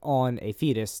effect on a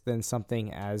fetus than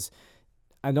something as,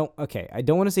 I don't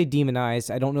want to say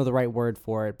demonized. I don't know the right word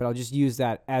for it, but I'll just use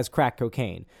that as crack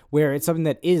cocaine, where it's something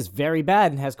that is very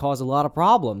bad and has caused a lot of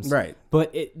problems. Right.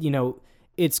 But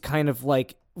it's kind of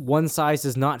like one size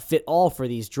does not fit all for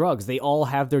these drugs. They all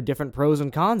have their different pros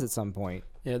and cons at some point.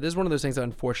 Yeah, this is one of those things that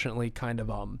unfortunately kind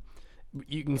of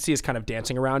you can see us kind of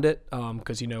dancing around it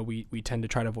because we tend to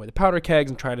try to avoid the powder kegs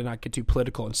and try to not get too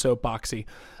political and soapboxy.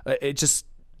 It just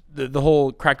the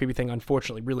whole crack baby thing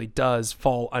unfortunately really does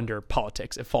fall under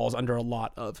politics. It falls under a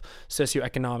lot of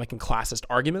socioeconomic and classist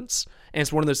arguments, and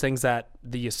it's one of those things that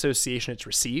the association it's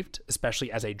received,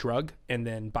 especially as a drug, and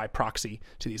then by proxy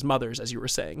to these mothers, as you were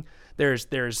saying, there's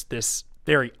this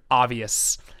very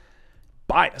obvious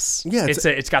bias. Yeah,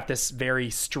 it's got this very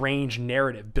strange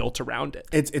narrative built around it.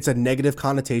 It's a negative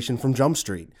connotation from Jump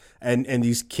Street, and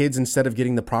these kids, instead of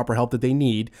getting the proper help that they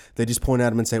need, they just point at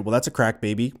them and say, well, that's a crack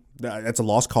baby. That's a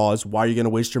lost cause. Why are you going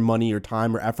to waste your money or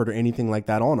time or effort or anything like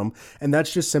that on them? And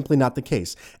that's just simply not the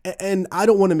case. And I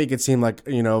don't want to make it seem like,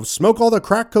 smoke all the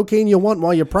crack cocaine you want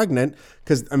while you're pregnant.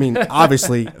 Because, I mean,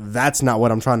 obviously, that's not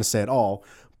what I'm trying to say at all.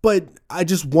 But I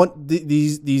just want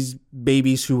these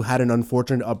babies who had an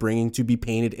unfortunate upbringing to be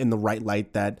painted in the right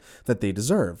light that they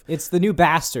deserve. It's the new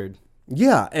bastard.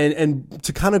 Yeah, and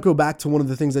to kind of go back to one of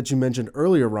the things that you mentioned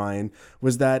earlier, Ryan,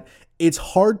 was that it's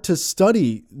hard to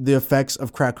study the effects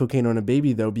of crack cocaine on a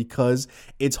baby, though, because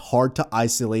it's hard to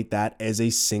isolate that as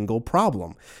a single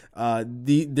problem.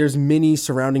 There's many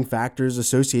surrounding factors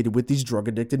associated with these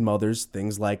drug-addicted mothers,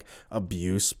 things like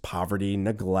abuse, poverty,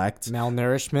 neglect,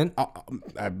 malnourishment,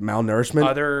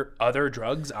 other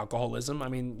drugs, alcoholism. I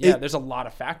mean, there's a lot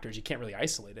of factors. You can't really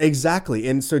isolate it. Exactly.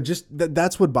 And so just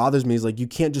that's what bothers me is like you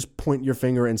can't just point your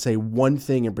finger and say one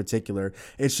thing in particular.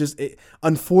 It's just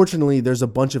unfortunately, there's a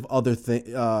bunch of other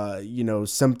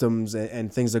symptoms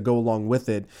and things that go along with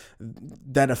it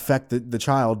that affect the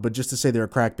child. But just to say they're a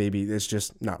crack baby, it's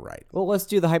just not right. Well, let's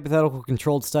do the hypothetical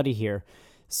controlled study here.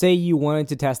 Say you wanted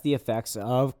to test the effects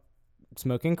of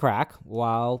smoking crack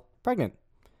while pregnant.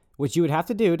 What you would have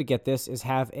to do to get this is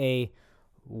have a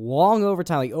long over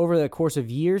the course of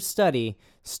years study,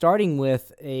 starting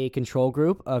with a control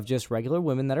group of just regular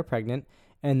women that are pregnant,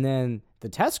 and then the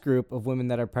test group of women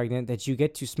that are pregnant that you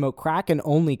get to smoke crack and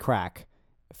only crack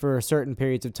for certain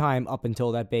periods of time up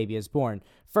until that baby is born.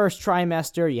 First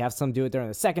trimester, you have some do it during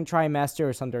the second trimester,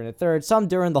 or some during the third, some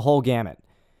during the whole gamut.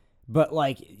 But,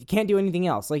 you can't do anything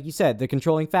else. Like you said, the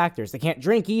controlling factors. They can't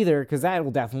drink either, because that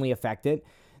will definitely affect it.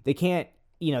 They can't,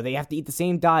 they have to eat the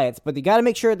same diets, but they got to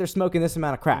make sure they're smoking this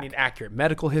amount of crack. I need accurate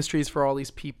medical histories for all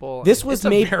these people. It's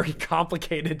a very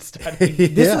complicated study.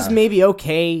 This was maybe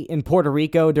okay in Puerto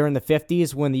Rico during the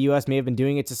 50s when the U.S. may have been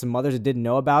doing it to some mothers that didn't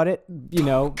know about it,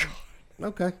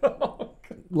 Okay.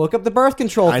 Look up the birth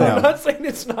control thing. I'm not saying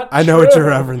it's not true. I know what you're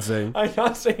referencing. I'm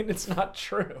not saying it's not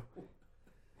true.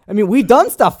 I mean, we've done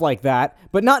stuff like that,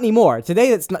 but not anymore. Today,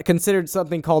 it's not considered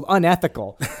something called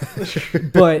unethical.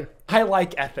 But I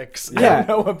like ethics. Yeah. I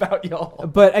don't know about y'all.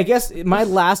 But I guess my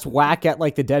last whack at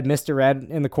like the dead Mr. Ed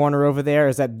in the corner over there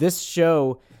is that this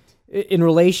show, in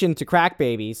relation to crack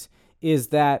babies, is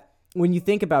that when you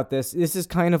think about this, this is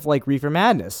kind of like Reefer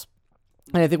Madness.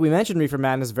 And I think we mentioned Reefer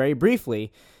Madness very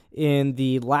briefly in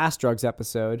the last drugs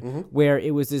episode, where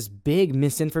it was this big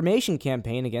misinformation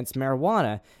campaign against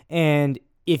marijuana. And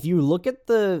if you look at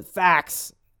the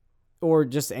facts or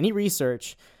just any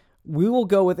research, we will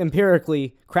go with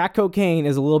empirically, crack cocaine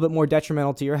is a little bit more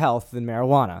detrimental to your health than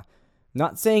marijuana.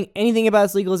 Not saying anything about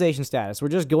its legalization status. We're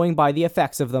just going by the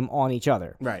effects of them on each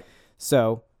other. Right.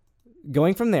 So,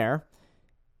 going from there,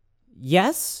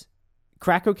 yes,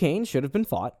 crack cocaine should have been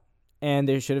fought, and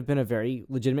there should have been a very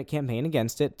legitimate campaign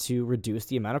against it to reduce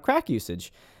the amount of crack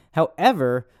usage.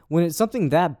 However, when it's something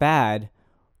that bad,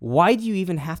 why do you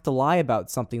even have to lie about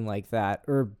something like that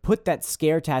or put that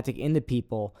scare tactic into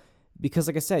people? Because,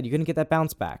 like I said, you're going to get that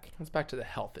bounce back. It's back to the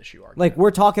health issue argument. Like,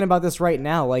 we're talking about this right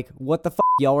now. Like, what the f***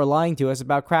 y'all were lying to us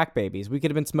about crack babies? We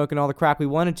could have been smoking all the crack we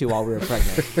wanted to while we were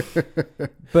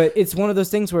pregnant. But it's one of those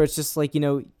things where it's just like,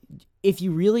 if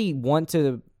you really want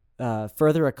to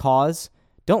further a cause,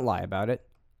 don't lie about it.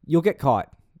 You'll get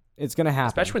caught. It's going to happen.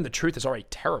 Especially when the truth is already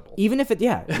terrible. Even if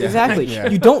exactly. Yeah.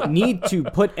 You don't need to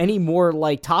put any more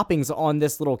like toppings on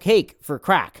this little cake for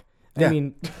crack. Yeah. I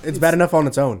mean, it's bad enough on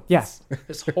its own. Yes.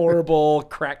 This horrible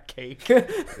crack cake. Like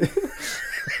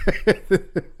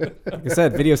I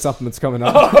said, video supplements coming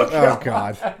up. Oh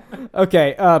God.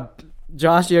 Okay.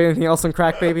 Josh, you have anything else on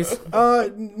crack babies?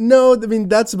 No, I mean,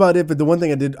 that's about it. But the one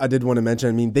thing I did want to mention,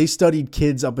 I mean, they studied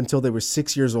kids up until they were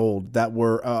 6 years old that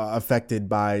were affected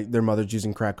by their mothers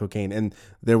using crack cocaine. And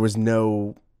there was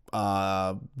no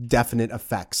definite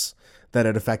effects that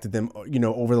had affected them,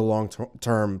 over the long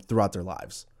term throughout their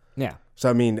lives. Yeah. So,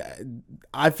 I mean,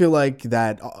 I feel like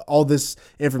that all this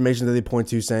information that they point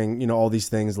to saying, all these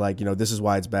things like, this is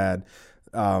why it's bad.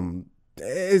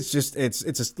 It's just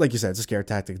like you said, it's a scare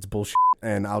tactic. It's bullshit.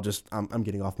 And I'm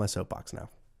getting off my soapbox now.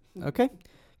 Okay.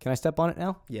 Can I step on it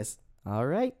now? Yes. All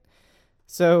right.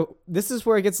 So this is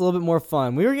where it gets a little bit more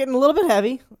fun. We were getting a little bit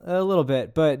heavy,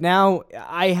 but now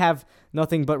I have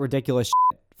nothing but ridiculous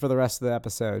shit for the rest of the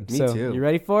episode. Me so too. You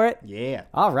ready for it? Yeah.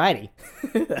 All righty.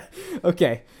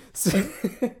 Okay. So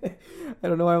I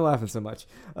don't know why I'm laughing so much.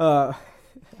 I'm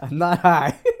not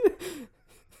high.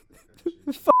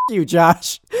 Fuck you,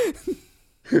 Josh.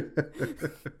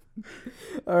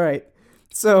 All right.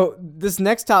 So this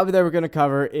next topic that we're going to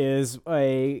cover is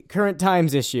a current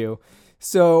times issue.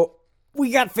 So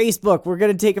we got Facebook. We're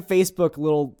going to take a Facebook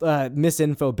little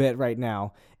misinfo bit right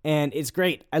now. And it's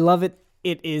great. I love it.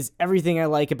 It is everything I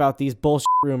like about these bullshit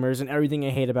rumors and everything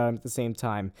I hate about them at the same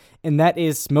time. And that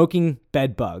is smoking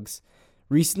bed bugs.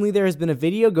 Recently, there has been a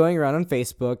video going around on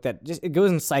Facebook that it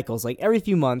goes in cycles, like every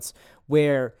few months,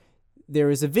 where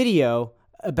there is a video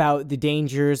about the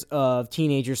dangers of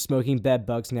teenagers smoking bed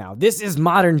bugs now. This is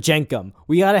modern Jenkum.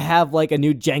 We got to have like a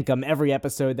new Jenkum every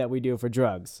episode that we do for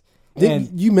drugs.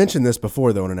 You mentioned this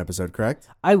before, though, in an episode, correct?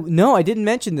 No, I didn't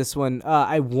mention this one.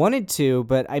 I wanted to,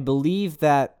 but I believe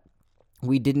that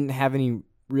we didn't have any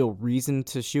real reason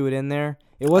to shoe it in there.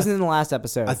 It wasn't in the last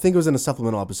episode. I think it was in a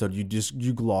supplemental episode.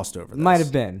 You glossed over this. Might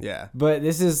have been. Yeah. But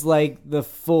this is like the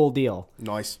full deal.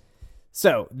 Nice.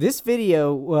 So this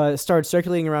video started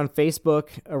circulating around Facebook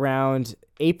around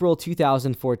April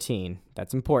 2014.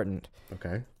 That's important.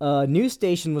 Okay. A news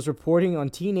station was reporting on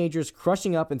teenagers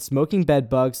crushing up and smoking bed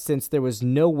bugs since there was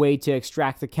no way to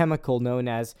extract the chemical known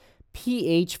as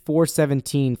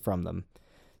pH-417 from them.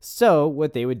 So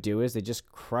what they would do is they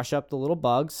just crush up the little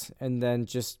bugs and then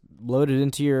just load it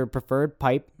into your preferred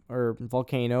pipe or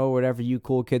volcano or whatever you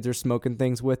cool kids are smoking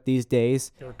things with these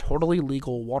days. They're totally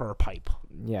legal water pipe.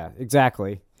 Yeah,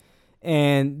 exactly.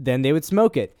 And then they would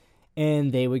smoke it.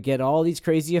 And they would get all these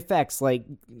crazy effects like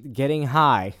getting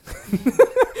high.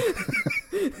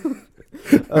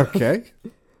 Okay.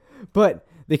 But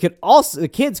the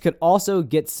kids could also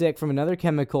get sick from another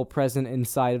chemical present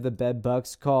inside of the bed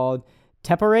bugs called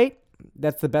teparate.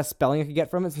 That's the best spelling I could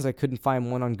get from it since I couldn't find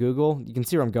one on Google. You can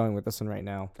see where I'm going with this one right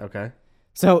now. Okay.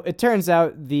 So it turns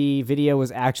out the video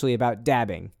was actually about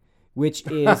dabbing, which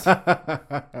is...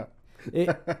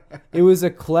 It was a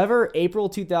clever April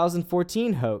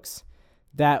 2014 hoax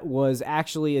that was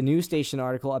actually a news station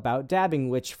article about dabbing,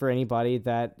 which for anybody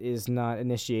that is not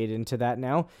initiated into that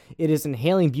now, it is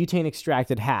inhaling butane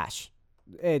extracted hash.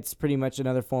 It's pretty much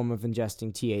another form of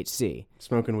ingesting THC.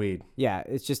 Smoking weed. Yeah,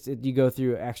 it's just you go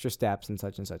through extra steps and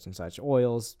such and such and such.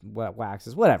 Oils,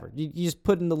 waxes, whatever. You just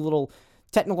put in the little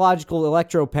technological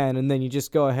electro pen and then you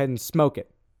just go ahead and smoke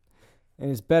it.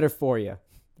 and it's better for you.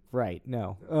 Right?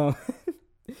 No.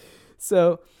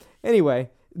 So, anyway,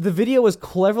 the video was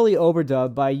cleverly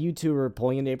overdubbed by a YouTuber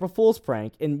pulling an April Fool's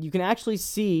prank, and you can actually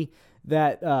see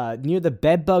that near the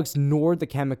bed bugs nor the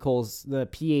chemicals, the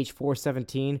pH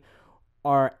 417,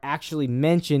 are actually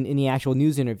mentioned in the actual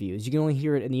news interviews. You can only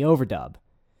hear it in the overdub.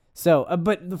 So,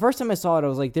 but the first time I saw it, I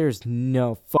was like, there's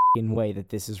no fucking way that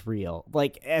this is real.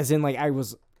 Like, as in, like, I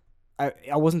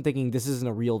wasn't thinking this isn't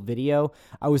a real video.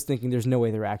 I was thinking there's no way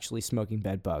they're actually smoking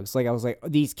bed bugs. Like, I was like,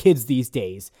 these kids these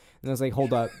days. And I was like,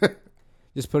 hold up.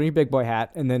 Just put on your big boy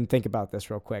hat and then think about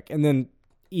this real quick. And then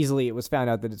easily it was found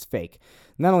out that it's fake.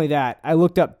 Not only that, I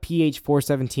looked up pH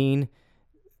 417.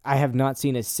 I have not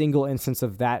seen a single instance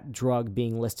of that drug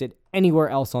being listed anywhere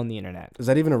else on the internet. Is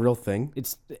that even a real thing?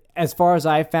 It's, as far as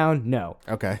I found, no.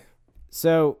 Okay.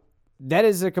 So that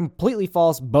is a completely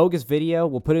false, bogus video.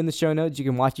 We'll put it in the show notes. You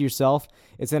can watch it yourself.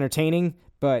 It's entertaining,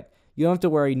 but you don't have to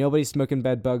worry. Nobody's smoking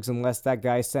bed bugs unless that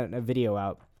guy sent a video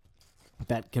out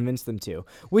that convinced them to.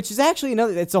 Which is actually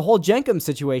another, it's a whole Jenkum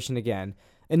situation again.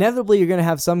 Inevitably, you're going to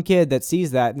have some kid that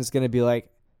sees that and is going to be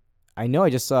like, I know I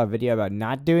just saw a video about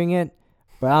not doing it,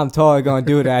 but I'm totally going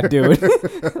to do that, dude.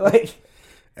 Like,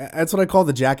 that's what I call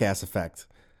the jackass effect.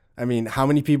 I mean, how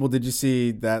many people did you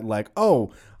see that like,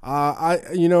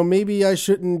 maybe I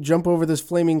shouldn't jump over this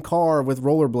flaming car with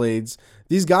rollerblades.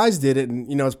 These guys did it, and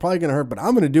it's probably gonna hurt, but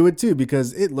I'm gonna do it too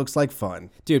because it looks like fun.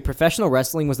 Dude, professional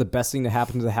wrestling was the best thing to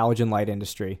happen to the halogen light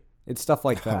industry. It's stuff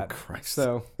like that. Oh, Christ.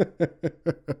 So,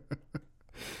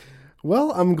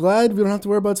 well, I'm glad we don't have to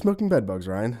worry about smoking bed bugs,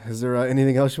 Ryan. Is there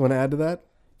anything else you want to add to that?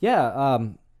 yeah,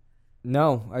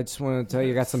 no, I just want to tell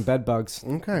you I got some bed bugs.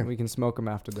 Okay. We can smoke them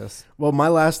after this. Well, my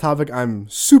last topic I'm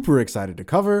super excited to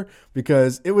cover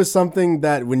because it was something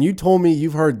that when you told me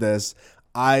you've heard this,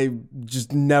 I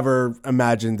just never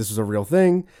imagined this was a real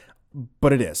thing,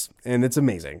 but it is, and it's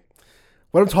amazing.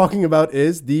 What I'm talking about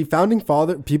is the founding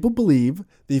father. People believe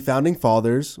the founding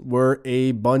fathers were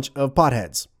a bunch of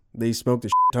potheads. They smoked a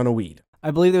ton of weed.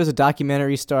 I believe there was a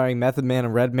documentary starring Method Man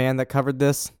and Redman that covered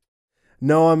this.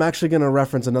 No, I'm actually going to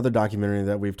reference another documentary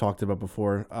that we've talked about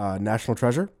before, National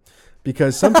Treasure,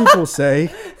 because some people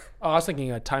say... Oh, I was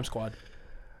thinking Time Squad.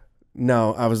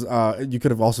 No, I was. You could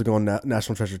have also gone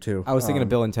National Treasure too. I was thinking of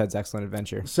Bill and Ted's Excellent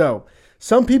Adventure. So,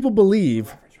 some people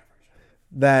believe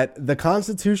that the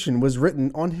Constitution was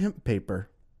written on hemp paper.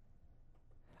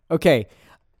 Okay,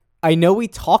 I know we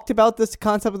talked about this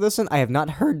concept of this one. I have not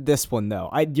heard this one,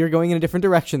 though. You're going in a different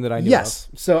direction that I knew Yes.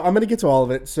 So, I'm going to get to all of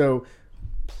it. So...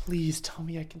 Please tell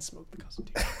me I can smoke the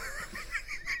Constitution.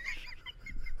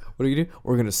 What are you going to do?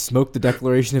 We're going to smoke the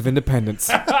Declaration of Independence.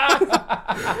 I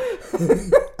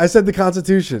said the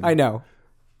Constitution. I know.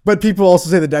 But people also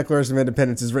say the Declaration of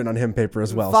Independence is written on hemp paper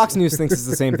as well. Fox News thinks it's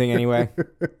the same thing anyway.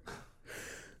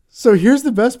 So here's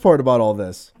the best part about all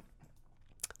this.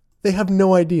 They have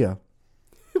no idea.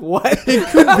 What? It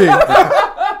could be.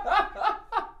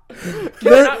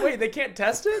 Wait, they can't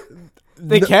test it?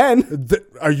 They can.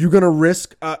 Are you going to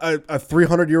risk a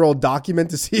 300-year-old document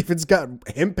to see if it's got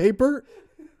hemp paper?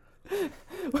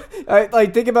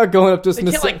 Think about going up to They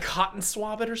can't Smithsonian. cotton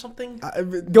swab it or something?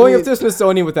 Going up to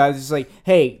Smithsonian with that is just like,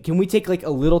 hey, can we take a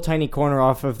little tiny corner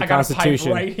off of the I got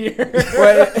Constitution? a pipe right here.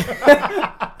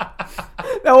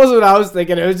 That was what I was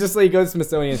thinking. It was just like, go to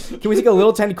Smithsonian. Can we take a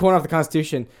little tiny corner off the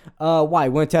Constitution? Why?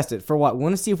 We want to test it. For what? We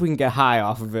want to see if we can get high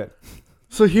off of it.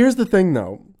 So here's the thing,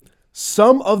 though.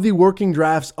 Some of the working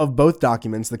drafts of both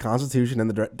documents, the Constitution and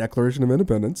the Declaration of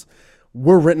Independence,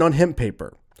 were written on hemp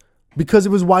paper because it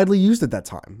was widely used at that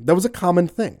time. That was a common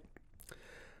thing.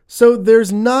 So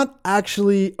there's not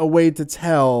actually a way to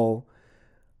tell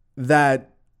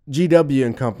that GW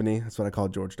and Company, that's what I call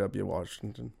George W.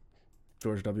 Washington.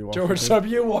 George W. Washington. George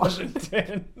W.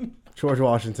 Washington. George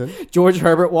Washington. George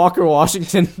Herbert Walker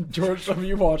Washington. George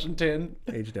W. Washington.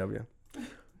 HW.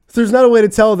 So there's not a way to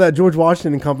tell that George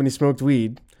Washington and Company smoked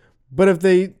weed, but if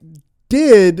they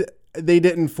did, they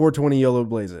didn't 420 YOLO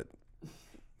blaze it.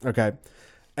 Okay.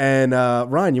 And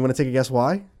Ryan, you want to take a guess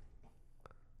why?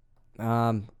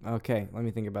 Okay, let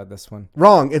me think about this one.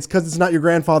 Wrong. It's because it's not your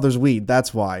grandfather's weed.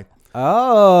 That's why.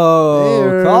 Oh,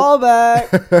 There.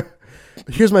 callback.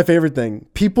 Here's my favorite thing.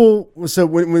 So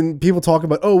when people talk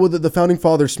about, the founding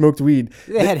fathers smoked weed.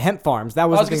 They had hemp farms. That I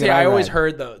was was the going thing to say, that I always read.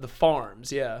 heard the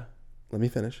farms, yeah. Let me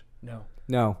finish.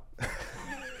 No.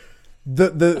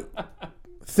 The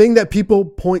thing that people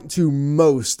point to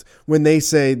most when they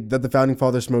say that the founding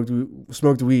fathers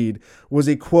smoked weed was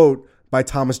a quote by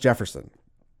Thomas Jefferson.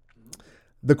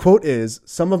 The quote is,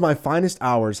 "Some of my finest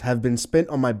hours have been spent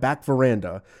on my back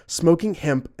veranda, smoking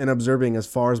hemp and observing as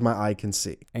far as my eye can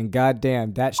see." And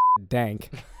goddamn, that shit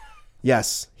dank.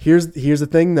 Yes. Here's the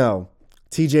thing, though.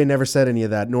 TJ never said any of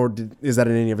that, nor is that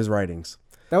in any of his writings.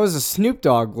 That was a Snoop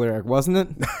Dogg lyric,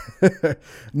 wasn't it?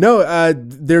 No,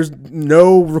 there's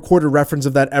no recorded reference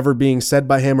of that ever being said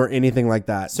by him or anything like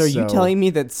that. So are you telling me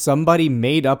that somebody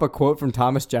made up a quote from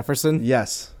Thomas Jefferson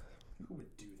Yes.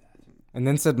 and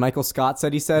then said Michael Scott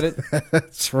said he said it?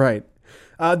 That's right.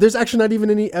 There's actually not even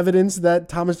any evidence that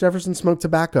Thomas Jefferson smoked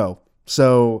tobacco.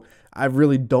 So I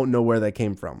really don't know where that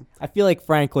came from. I feel like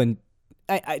Franklin,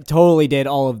 I totally did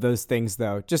all of those things,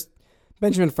 though. Just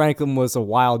Benjamin Franklin was a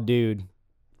wild dude.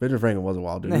 Benjamin Franklin was a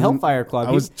wild dude. The Hellfire Club.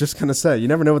 I was just going to say, you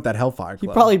never know what that Hellfire Club. He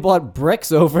probably brought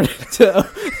bricks over to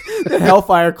the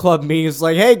Hellfire Club meetings.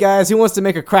 Like, hey, guys, who wants to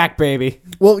make a crack baby?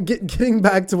 Well, getting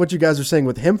back to what you guys are saying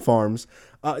with hemp farms,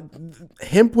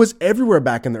 hemp was everywhere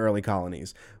back in the early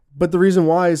colonies. But the reason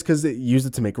why is because they used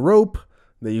it to make rope.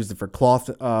 They used it for cloth,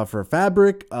 for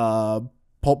fabric,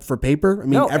 pulp for paper. I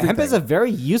mean, everything. Hemp is a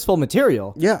very useful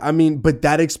material. Yeah, I mean, but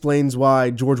that explains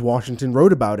why George Washington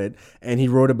wrote about it, and he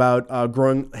wrote about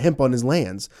growing hemp on his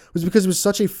lands. It was because it was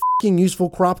such a fucking useful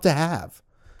crop to have.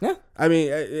 Yeah. I mean,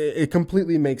 it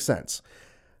completely makes sense.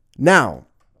 Now,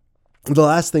 the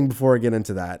last thing before I get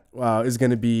into that is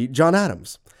going to be John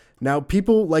Adams. Now,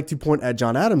 people like to point at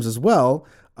John Adams as well,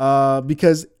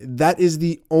 because that is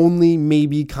the only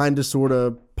maybe kind of sort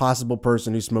of possible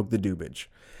person who smoked the doobage.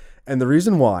 And the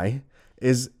reason why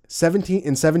is in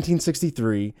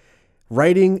 1763,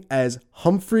 writing as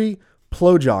Humphrey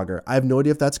Plowjogger. I have no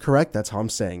idea if that's correct. That's how I'm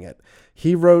saying it.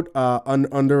 He wrote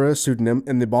under a pseudonym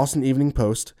in the Boston Evening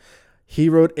Post. He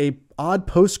wrote a odd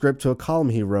postscript to a column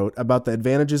he wrote about the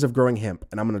advantages of growing hemp.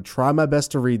 And I'm going to try my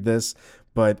best to read this,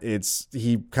 but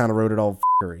he kind of wrote it all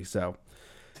f***ery. So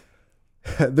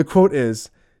the quote is,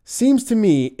 "Seems to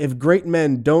me if great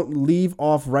men don't leave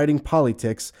off writing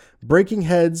politics, breaking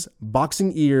heads,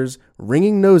 boxing ears,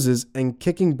 wringing noses, and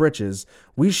kicking breeches,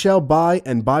 we shall buy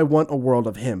and buy want a world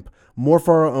of hemp, more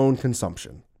for our own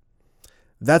consumption."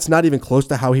 That's not even close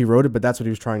to how he wrote it, but that's what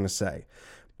he was trying to say.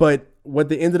 But what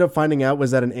they ended up finding out was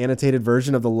that an annotated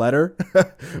version of the letter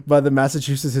by the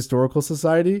Massachusetts Historical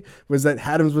Society was that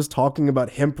Adams was talking about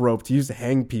hemp rope to use to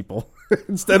hang people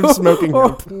instead of smoking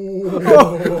hemp.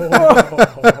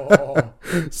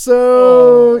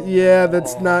 So, yeah,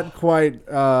 that's not quite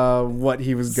what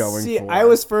he was going for. I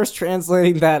was first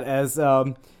translating that as,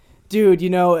 dude,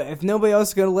 if nobody else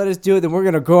is going to let us do it, then we're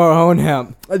going to grow our own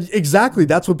hemp. Exactly.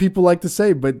 That's what people like to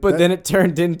say. But then it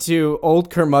turned into old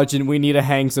curmudgeon, we need to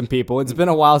hang some people. It's been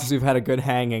a while since we've had a good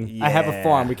hanging. Yeah. I have a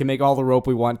farm. We can make all the rope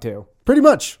we want to. Pretty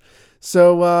much.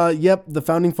 So, yep, the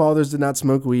Founding Fathers did not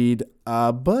smoke weed,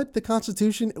 but the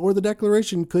Constitution or the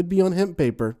Declaration could be on hemp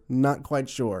paper. Not quite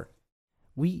sure.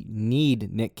 We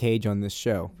need Nick Cage on this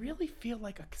show. I really feel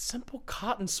like a simple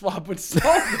cotton swab would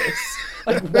solve this.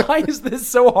 Like, why is this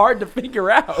so hard to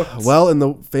figure out? Well, in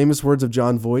the famous words of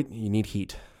John Voight, you need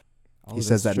heat. He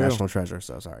says that true. National Treasure,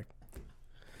 so sorry.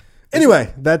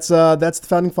 Anyway, that's the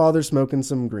Founding Fathers smoking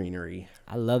some greenery.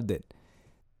 I loved it.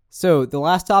 So the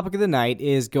last topic of the night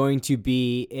is going to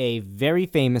be a very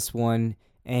famous one,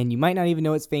 and you might not even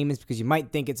know it's famous because you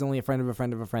might think it's only a friend of a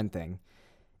friend of a friend thing.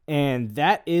 And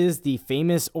that is the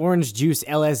famous orange juice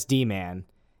LSD man.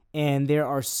 And there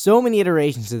are so many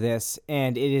iterations of this,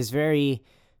 and it is very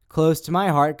close to my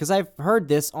heart because I've heard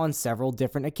this on several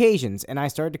different occasions, and I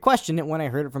started to question it when I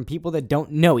heard it from people that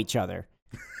don't know each other.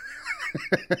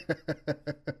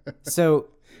 So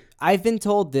I've been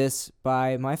told this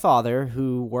by my father,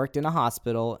 who worked in a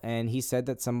hospital, and he said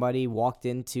that somebody walked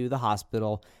into the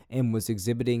hospital and was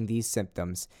exhibiting these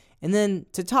symptoms. And then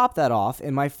to top that off,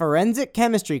 in my forensic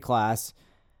chemistry class,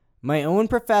 my own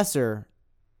professor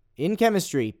in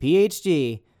chemistry,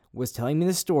 PhD, was telling me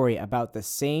the story about the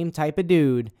same type of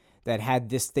dude that had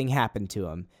this thing happen to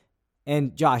him.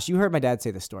 And Josh, you heard my dad say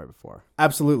this story before.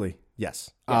 Absolutely. Yes.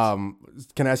 Can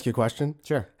I ask you a question?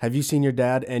 Sure. Have you seen your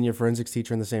dad and your forensics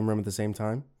teacher in the same room at the same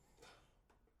time?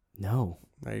 No.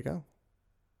 There you go.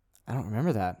 I don't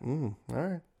remember that. All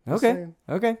right.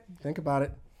 Okay. Think about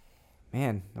it.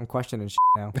 Man, I'm questioning shit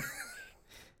now.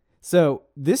 So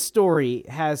this story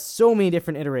has so many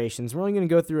different iterations. We're only going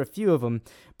to go through a few of them.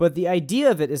 But the idea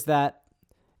of it is that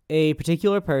a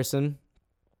particular person,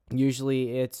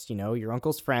 usually it's, your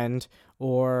uncle's friend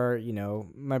or,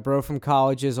 my bro from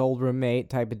college's old roommate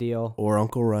type of deal. Or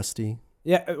Uncle Rusty.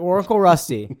 Yeah, or Uncle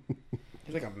Rusty.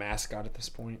 He's like a mascot at this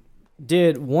point.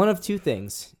 Did one of two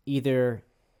things. Either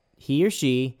he or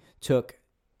she took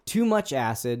too much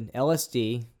acid,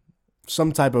 LSD.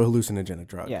 Some type of hallucinogenic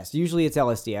drug. Yes, usually it's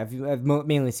LSD. I've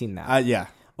mainly seen that. Yeah.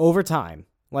 Over time.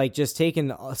 Like just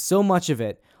taking so much of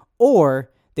it.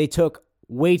 Or they took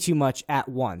way too much at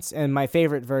once. And my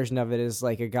favorite version of it is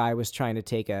like a guy was trying to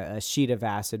take a sheet of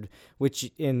acid,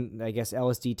 which in, I guess,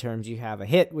 LSD terms, you have a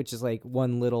hit, which is like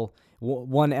one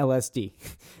LSD.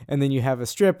 And then you have a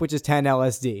strip, which is 10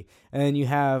 LSD. And then you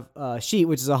have a sheet,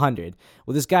 which is 100.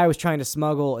 Well, this guy was trying to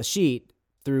smuggle a sheet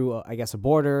through, I guess, a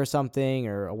border or something,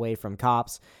 or away from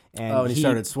cops. And he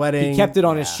started sweating. He kept it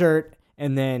on his shirt,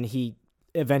 and then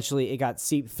eventually it got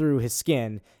seeped through his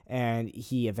skin, and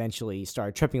he eventually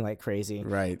started tripping like crazy.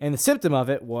 Right. And the symptom of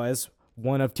it was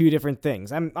one of two different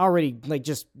things. I'm already like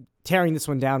just tearing this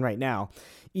one down right now.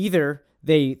 Either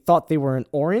they thought they were an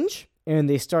orange and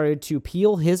they started to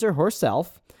peel his or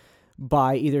herself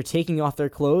by either taking off their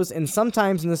clothes, and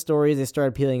sometimes in the stories they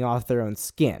started peeling off their own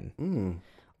skin.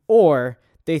 Or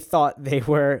they thought they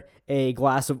were a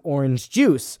glass of orange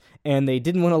juice and they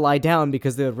didn't want to lie down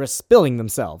because they would risk spilling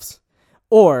themselves.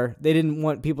 Or they didn't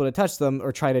want people to touch them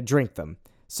or try to drink them.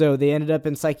 So they ended up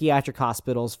in psychiatric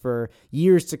hospitals for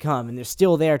years to come, and they're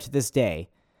still there to this day.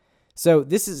 So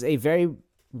this is a very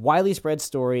widely spread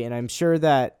story, and I'm sure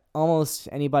that almost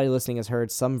anybody listening has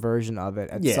heard some version of it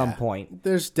at some point.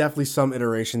 There's definitely some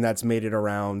iteration that's made it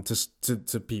around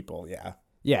to people, yeah.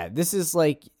 Yeah, this is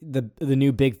like the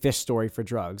new big fish story for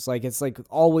drugs. Like, it's like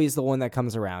always the one that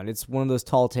comes around. It's one of those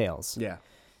tall tales. Yeah.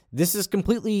 This is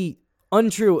completely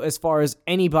untrue as far as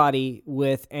anybody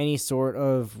with any sort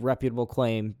of reputable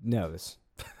claim knows.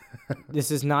 This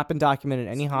has not been documented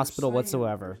in any hospital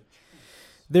whatsoever.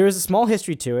 There is a small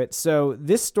history to it. So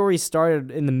this story started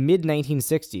in the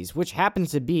mid-1960s, which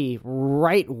happens to be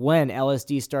right when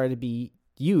LSD started to be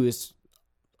used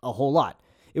a whole lot.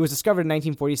 It was discovered in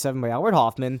 1947 by Albert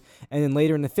Hoffman, and then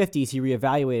later in the 50s, he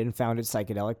reevaluated and found its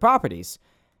psychedelic properties.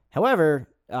 However,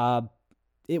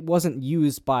 it wasn't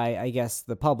used by, I guess,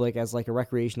 the public as like a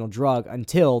recreational drug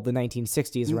until the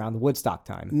 1960s, around the Woodstock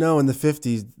time. No, in the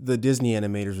 50s, the Disney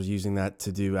animators was using that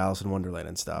to do Alice in Wonderland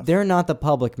and stuff. They're not the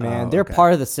public, man. They're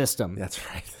part of the system. That's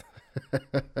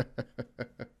right.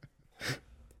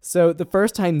 So the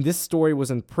first time this story was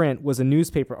in print was a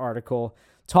newspaper article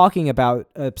talking about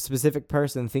a specific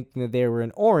person thinking that they were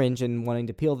an orange and wanting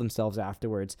to peel themselves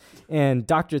afterwards. And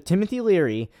Dr. Timothy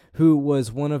Leary, who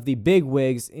was one of the big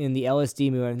wigs in the LSD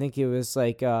movement, I think it was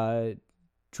like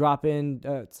drop in,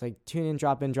 it's like tune in,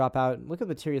 drop out. Look at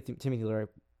the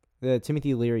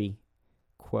Timothy Leary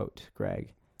quote,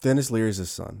 Greg. Dennis Leary's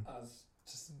his son.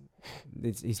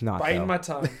 He's not, biting though. my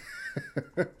tongue.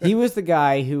 He was the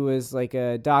guy who was like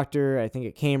a doctor, I think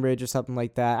at Cambridge or something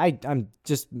like that. I'm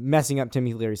just messing up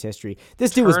Timothy Leary's history.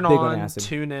 This dude was big on acid.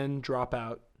 Tune in, drop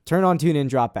out. Turn on, tune in,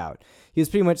 drop out. He was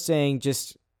pretty much saying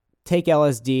just take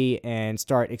LSD and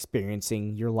start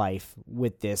experiencing your life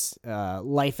with this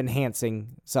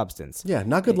life-enhancing substance. Yeah,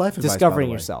 not good life advice. Discovering by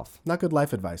the way. yourself. Not good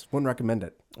life advice. Wouldn't recommend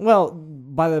it. Well,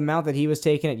 by the amount that he was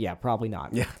taking it, yeah, probably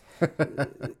not. Yeah.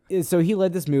 So he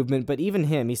led this movement, but even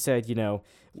him, he said,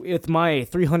 with my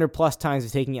 300 plus times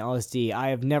of taking LSD, I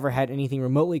have never had anything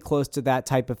remotely close to that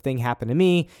type of thing happen to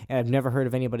me, and I've never heard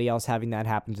of anybody else having that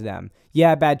happen to them.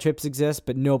 Yeah, bad trips exist,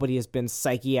 but nobody has been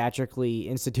psychiatrically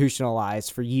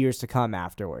institutionalized for years to come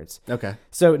afterwards. Okay.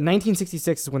 So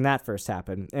 1966 is when that first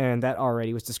happened, and that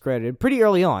already was discredited pretty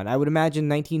early on. I would imagine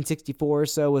 1964 or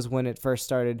so was when it first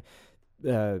started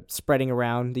spreading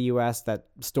around the U.S., that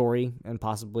story, and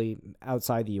possibly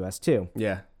outside the U.S. too.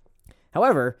 Yeah.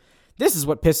 However, this is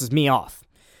what pisses me off.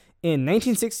 In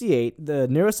 1968, the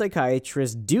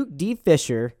neuropsychiatrist Duke D.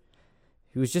 Fisher,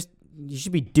 who was just, you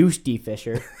should be Douche D.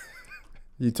 Fisher.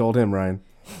 You told him, Ryan.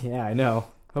 Yeah, I know.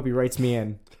 Hope he writes me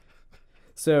in.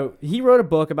 So he wrote a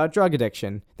book about drug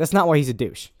addiction. That's not why he's a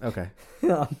douche. Okay.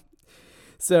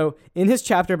 So in his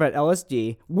chapter about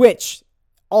LSD, which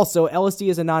also LSD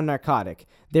is a non-narcotic,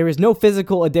 there is no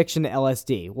physical addiction to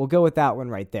LSD. We'll go with that one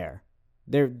right there.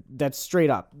 That's straight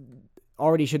up.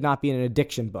 Already should not be an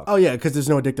addiction book. Oh, yeah, because there's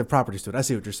no addictive properties to it. I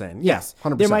see what you're saying. Yes,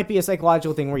 100%. There might be a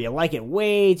psychological thing where you like it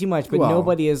way too much, but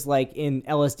nobody is like in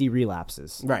LSD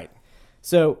relapses. Right.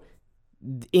 So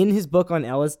in his book on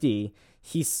LSD,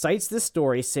 he cites this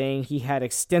story saying he had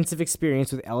extensive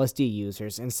experience with LSD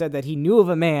users and said that he knew of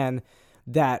a man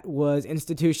that was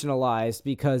institutionalized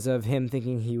because of him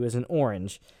thinking he was an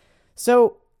orange.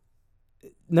 So,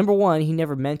 number one, he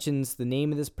never mentions the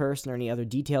name of this person or any other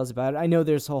details about it. I know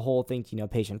there's a whole thing to,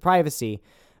 patient privacy,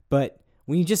 but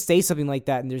when you just say something like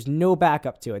that and there's no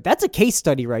backup to it, that's a case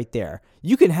study right there.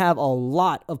 You can have a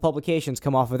lot of publications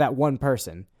come off of that one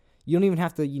person. You don't even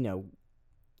have to,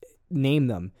 name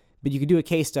them, but you could do a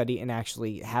case study and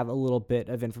actually have a little bit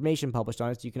of information published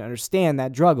on it so you can understand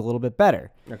that drug a little bit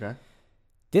better. Okay.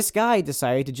 This guy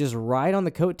decided to just ride on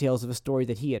the coattails of a story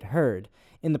that he had heard.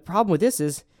 And the problem with this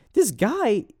is, this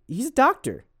guy, he's a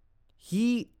doctor.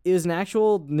 He is an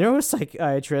actual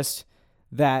neuropsychiatrist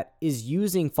that is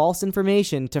using false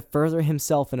information to further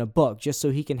himself in a book just so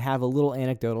he can have a little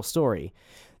anecdotal story.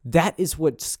 That is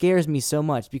what scares me so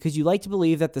much, because you like to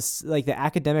believe that the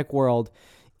academic world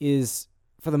is,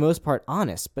 for the most part,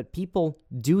 honest, but people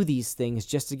do these things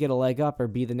just to get a leg up or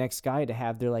be the next guy to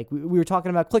have their, like, we were talking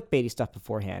about clickbaity stuff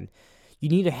beforehand. You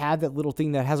need to have that little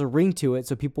thing that has a ring to it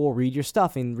so people will read your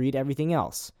stuff and read everything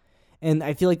else. And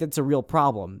I feel like that's a real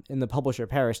problem in the publisher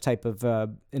perish type of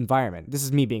environment. This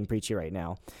is me being preachy right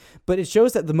now. But it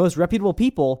shows that the most reputable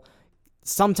people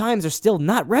sometimes are still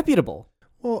not reputable.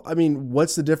 Well, I mean,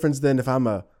 what's the difference then if I'm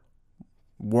a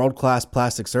world-class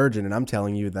plastic surgeon and I'm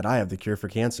telling you that I have the cure for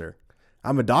cancer?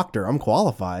 I'm a doctor. I'm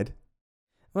qualified.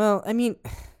 Well, I mean,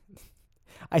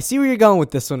 I see where you're going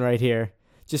with this one right here.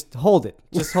 Just hold it.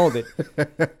 Just hold it.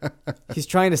 He's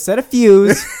trying to set a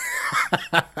fuse.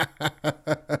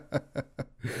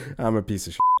 I'm a piece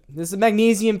of shit. This is a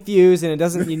magnesium fuse, and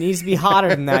it needs to be hotter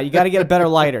than that. You got to get a better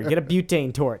lighter. Get a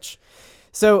butane torch.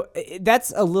 So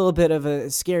that's a little bit of a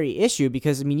scary issue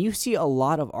because, I mean, you see a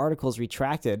lot of articles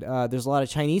retracted. There's a lot of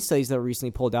Chinese studies that were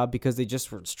recently pulled out because they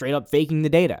just were straight up faking the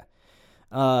data.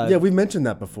 Yeah, we mentioned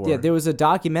that before. Yeah, there was a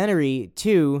documentary,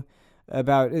 too,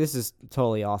 about, this is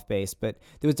totally off base, but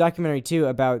there was a documentary, too,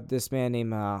 about this man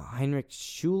named Heinrich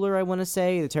Schuler, I want to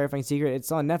say, The Terrifying Secret.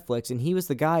 It's on Netflix, and he was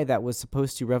the guy that was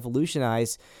supposed to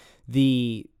revolutionize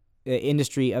the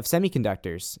industry of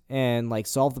semiconductors and like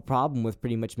solve the problem with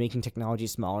pretty much making technology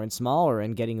smaller and smaller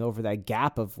and getting over that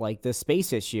gap of like the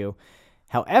space issue.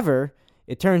 However,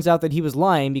 it turns out that he was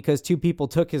lying because two people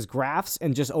took his graphs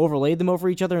and just overlaid them over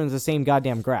each other in the same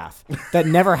goddamn graph. That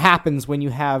never happens when you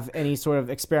have any sort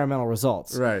of experimental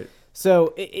results. Right.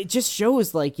 So it just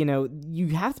shows, like, you know, you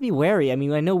have to be wary. I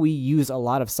mean, I know we use a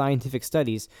lot of scientific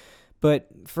studies, but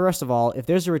first of all, if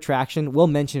there's a retraction, we'll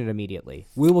mention it immediately.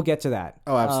 We will get to that.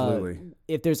 Oh, absolutely.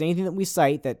 If there's anything that we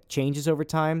cite that changes over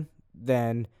time,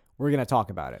 then we're going to talk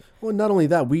about it. Well, not only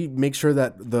that, we make sure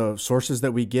that the sources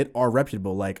that we get are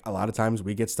reputable. Like, a lot of times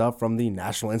we get stuff from the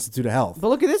National Institute of Health. But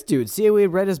look at this dude. See, we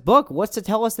read his book. What's to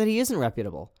tell us that he isn't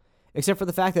reputable? Except for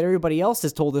the fact that everybody else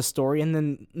has told this story and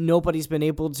then nobody's been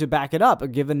able to back it up or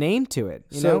give a name to it.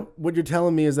 You know? What you're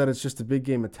telling me is that it's just a big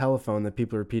game of telephone that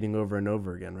people are repeating over and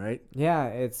over again, right? Yeah,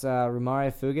 it's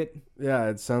Rumare Fugit. Yeah,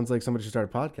 it sounds like somebody should start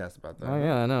a podcast about that. Oh,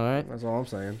 yeah, I know, right? That's all I'm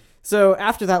saying. So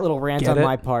after that little rant Get on it?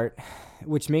 my part,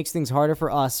 which makes things harder for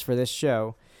us for this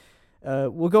show,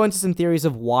 we'll go into some theories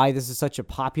of why this is such a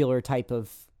popular type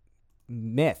of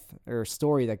myth or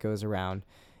story that goes around.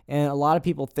 And a lot of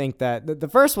people think that the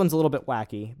first one's a little bit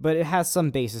wacky, but it has some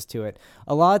basis to it.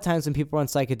 A lot of times when people are on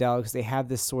psychedelics, they have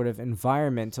this sort of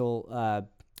environmental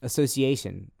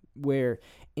association where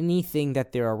anything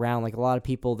that they're around, like a lot of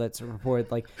people that's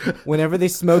reported, like whenever they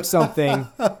smoke something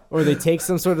or they take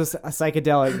some sort of a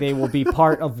psychedelic, they will be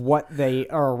part of what they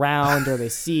are around or they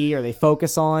see or they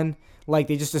focus on. Like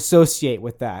they just associate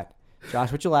with that.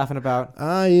 Josh, what you laughing about?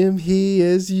 I am he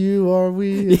as you are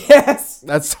we. Yes!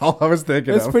 That's all I was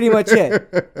thinking That's of. pretty much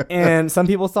it. And some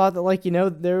people thought that, like, you know,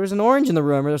 there was an orange in the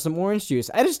room or there's some orange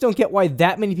juice. I just don't get why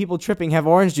that many people tripping have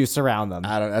orange juice around them.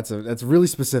 That's really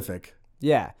specific.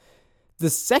 Yeah.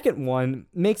 The second one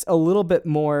makes a little bit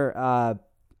more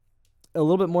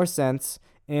sense,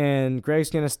 and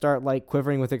Greg's going to start, like,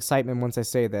 quivering with excitement once I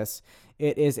say this.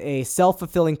 It is a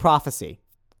self-fulfilling prophecy.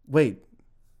 Wait.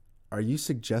 Are you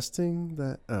suggesting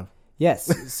that? Oh.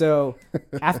 Yes. So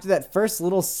after that first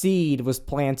little seed was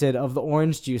planted of the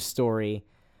orange juice story,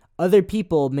 other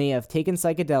people may have taken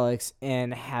psychedelics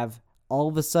and have all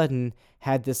of a sudden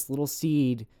had this little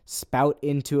seed spout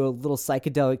into a little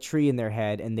psychedelic tree in their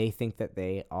head, and they think that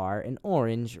they are an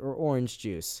orange or orange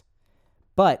juice.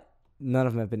 But none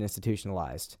of them have been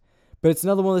institutionalized. But it's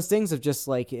another one of those things of just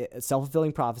like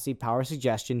self-fulfilling prophecy, power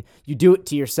suggestion. You do it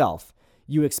to yourself.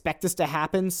 You expect this to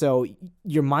happen, so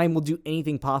your mind will do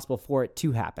anything possible for it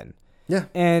to happen. Yeah.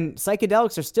 And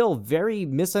psychedelics are still very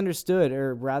misunderstood,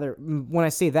 or rather, when I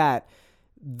say that,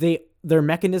 their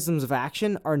mechanisms of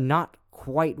action are not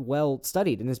quite well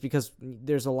studied, and it's because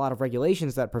there's a lot of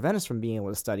regulations that prevent us from being able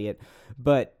to study it.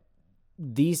 But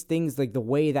these things, like the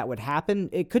way that would happen,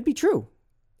 it could be true.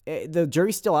 The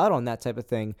jury's still out on that type of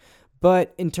thing.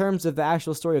 But in terms of the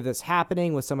actual story of this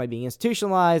happening with somebody being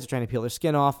institutionalized or trying to peel their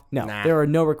skin off, no, there are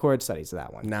no recorded studies of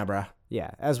that one. Nah, bruh. Yeah,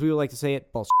 as we would like to say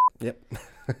it, bullshit. Yep.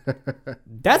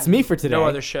 That's me for today. No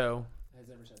other show has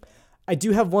ever said that. I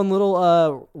do have one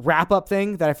little wrap-up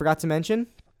thing that I forgot to mention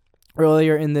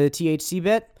earlier in the THC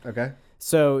bit. Okay.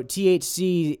 So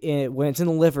THC, when it's in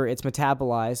the liver, it's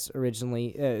metabolized originally.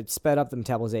 It sped up the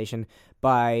metabolization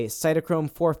by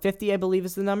cytochrome 450, I believe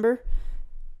is the number.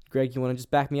 Greg, you want to just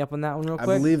back me up on that one real I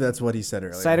quick? believe that's what he said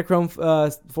earlier. Cytochrome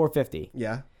 450.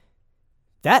 Yeah.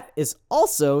 That is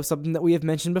also something that we have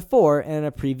mentioned before in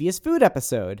a previous food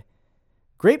episode.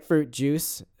 Grapefruit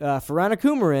juice,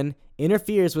 furanocoumarin,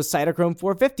 interferes with cytochrome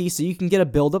 450, so you can get a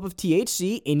buildup of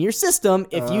THC in your system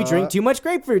if you drink too much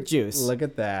grapefruit juice. Look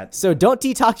at that. So don't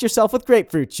detox yourself with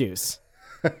grapefruit juice.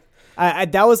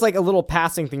 That was like a little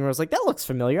passing thing where I was like, that looks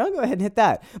familiar. I'll go ahead and hit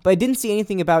that. But I didn't see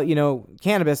anything about,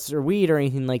 cannabis or weed or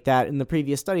anything like that in the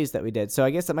previous studies that we did. So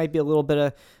I guess that might be a little bit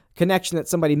of connection that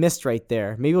somebody missed right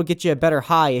there. Maybe it'll get you a better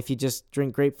high if you just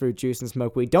drink grapefruit juice and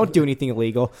smoke weed. Don't do anything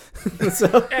illegal.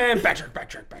 And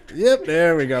backtrack. Yep,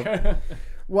 there we go.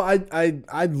 Well,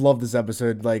 I love this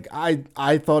episode. Like,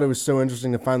 I thought it was so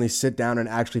interesting to finally sit down and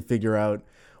actually figure out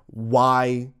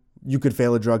why you could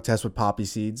fail a drug test with poppy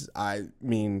seeds. I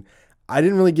mean, I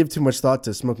didn't really give too much thought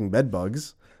to smoking bed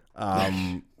bugs.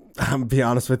 I'll be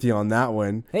honest with you on that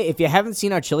one. Hey, if you haven't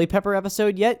seen our chili pepper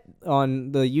episode yet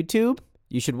on the YouTube,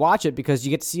 you should watch it because you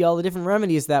get to see all the different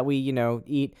remedies that we,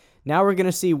 eat. Now we're going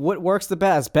to see what works the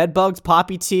best. Bed bugs,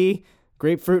 poppy tea,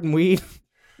 grapefruit, and weed.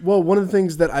 Well, one of the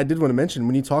things that I did want to mention,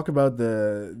 when you talk about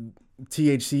the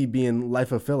THC being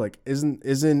lipophilic, isn't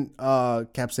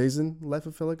capsaicin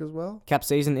lipophilic as well?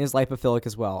 Capsaicin is lipophilic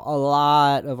as well. A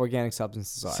lot of organic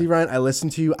substances are. See, Ryan, I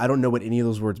listened to you. I don't know what any of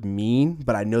those words mean,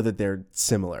 but I know that they're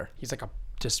similar. He's like a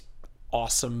just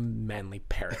awesome manly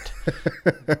parrot.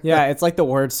 Yeah, it's like the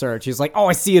word search. He's like, oh,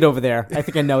 I see it over there. I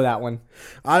think I know that one.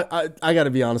 I got to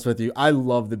be honest with you. I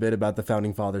love the bit about the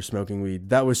founding fathers smoking weed.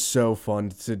 That was so fun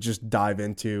to just dive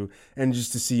into and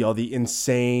just to see all the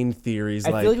insane theories.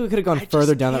 I feel like we could have gone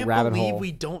further down that rabbit hole.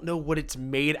 We don't know what it's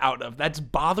made out of. That's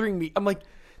bothering me. I'm like,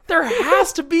 there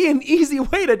has to be an easy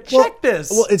way to check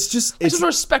this. Well, it's just a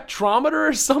spectrometer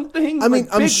or something. I mean,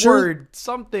 like, I'm big sure word,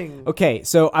 something. Okay,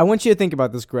 so I want you to think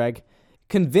about this, Greg.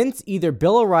 Convince either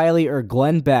Bill O'Reilly or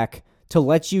Glenn Beck to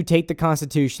let you take the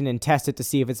Constitution and test it to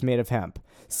see if it's made of hemp.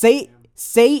 Say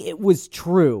it was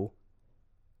true.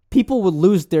 People would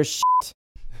lose their shit.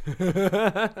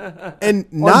 And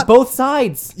not on both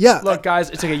sides. Yeah. Look, guys,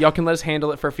 it's okay. Y'all can let us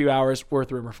handle it for a few hours.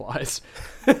 Worth rumor flies.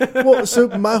 Well, so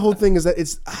my whole thing is that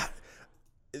it's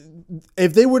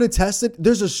if they were to test it,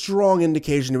 there's a strong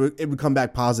indication it would come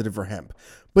back positive for hemp.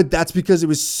 But that's because it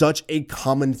was such a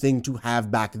common thing to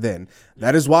have back then.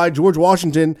 That is why George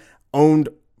Washington owned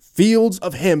fields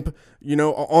of hemp,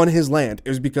 on his land. It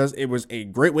was because it was a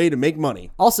great way to make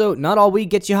money. Also, not all weed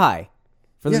gets you high.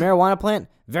 For the marijuana plant,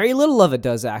 very little of it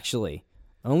does, actually.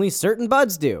 Only certain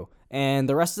buds do. And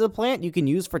the rest of the plant you can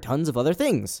use for tons of other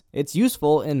things. It's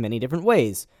useful in many different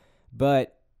ways.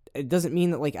 But it doesn't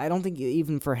mean that, I don't think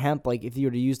even for hemp, if you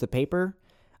were to use the paper,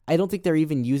 I don't think they're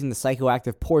even using the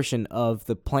psychoactive portion of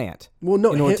the plant in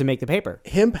order to make the paper.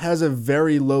 Hemp has a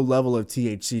very low level of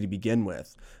THC to begin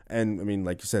with. And, I mean,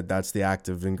 like you said, that's the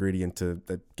active ingredient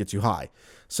that gets you high.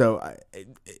 So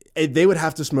they would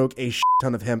have to smoke a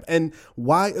ton of hemp. And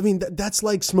why? I mean, that's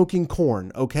like smoking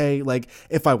corn, okay? Like,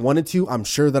 if I wanted to, I'm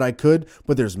sure that I could,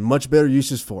 but there's much better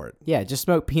uses for it. Yeah, just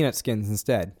smoke peanut skins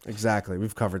instead. Exactly.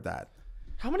 We've covered that.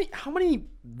 How many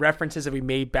references have we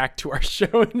made back to our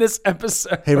show in this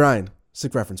episode? Hey, Ryan,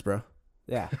 sick reference, bro.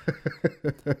 Yeah.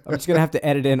 I'm just going to have to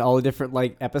edit in all the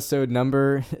different episode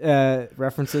number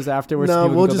references afterwards. No,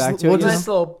 so we'll just go back to it. Nice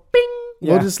little bing.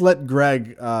 Yeah. We'll just let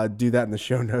Greg do that in the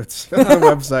show notes on our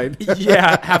website.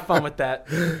 Yeah, have fun with that.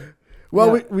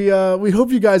 Well, yeah. we hope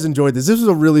you guys enjoyed this. This was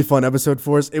a really fun episode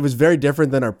for us. It was very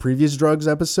different than our previous drugs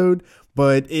episode,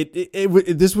 but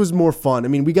this was more fun. I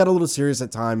mean, we got a little serious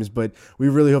at times, but we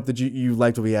really hope that you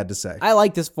liked what we had to say. I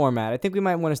like this format. I think we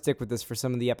might want to stick with this for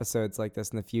some of the episodes like this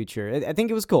in the future. I think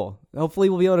it was cool. Hopefully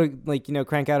we'll be able to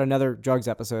crank out another drugs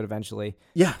episode eventually.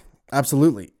 Yeah.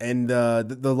 Absolutely. And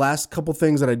the last couple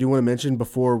things that I do want to mention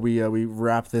before we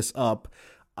wrap this up,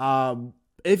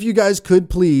 if you guys could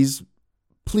please,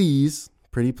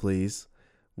 pretty please,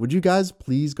 would you guys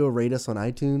please go rate us on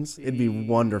iTunes? It'd be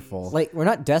wonderful. We're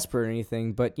not desperate or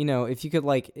anything, but if you could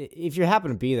if you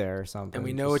happen to be there or something. And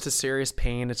we know it's a serious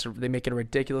pain. They make it a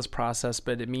ridiculous process,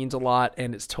 but it means a lot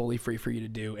and it's totally free for you to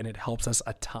do and it helps us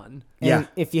a ton. And yeah.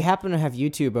 If you happen to have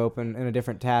YouTube open in a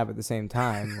different tab at the same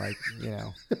time,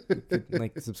 you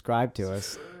could subscribe to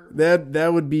us.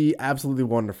 That would be absolutely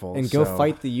wonderful. And go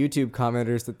fight the YouTube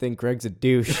commenters that think Greg's a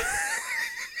douche.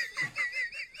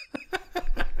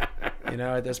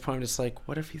 At this point, I'm just like,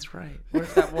 what if he's right? What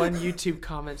if that one YouTube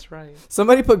comment's right?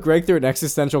 Somebody put Greg through an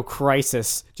existential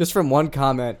crisis just from one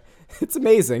comment. It's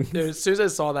amazing. Dude, as soon as I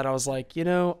saw that, I was like,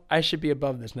 I should be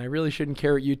above this, and I really shouldn't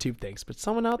care what YouTube thinks, but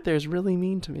someone out there is really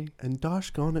mean to me. And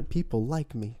doggone it, people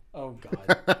like me. Oh,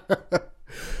 God.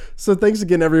 So thanks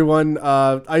again, everyone.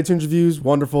 iTunes reviews,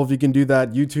 wonderful. If you can do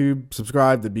that, YouTube,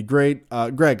 subscribe, that'd be great.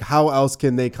 Greg, how else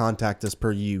can they contact us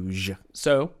per usual?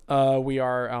 So we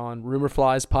are on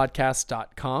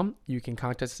rumorfliespodcast.com. You can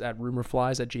contact us at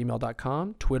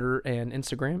rumorflies@gmail.com, Twitter and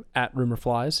Instagram at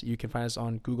rumorflies. You can find us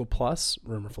on Google Plus,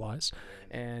 rumorflies,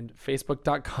 and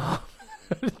facebook.com.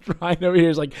 Ryan over here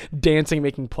is like dancing,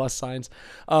 making plus signs.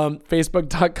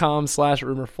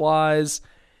 Facebook.com/rumorflies.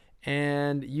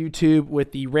 And YouTube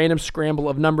with the random scramble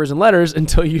of numbers and letters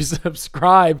until you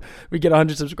subscribe. We get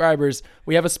 100 subscribers.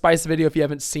 We have a Spice video if you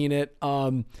haven't seen it.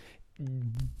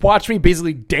 Watch me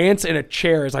basically dance in a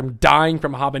chair as I'm dying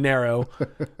from habanero.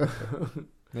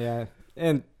 Yeah,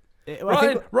 and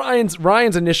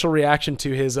Ryan's initial reaction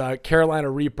to his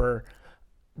Carolina Reaper,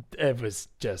 it was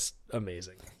just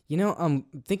amazing. You know, I'm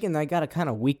thinking I got a kind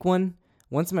of weak one.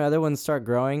 Once my other ones start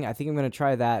growing, I think I'm going to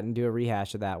try that and do a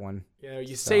rehash of that one. You know,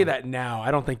 you say that now. I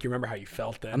don't think you remember how you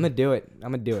felt then. I'm going to do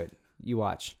it. You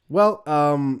watch. Well,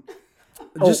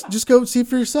 just go see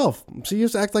for yourself. So you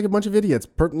just act like a bunch of idiots.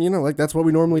 Like that's what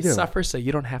we normally do. Suffer so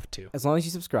you don't have to. As long as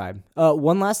you subscribe.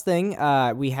 One last thing.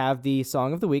 We have the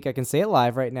song of the week. I can say it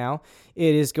live right now.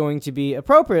 It is going to be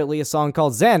appropriately a song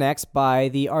called Xanax by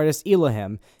the artist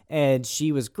Elohim. And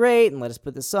she was great and let us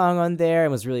put the song on there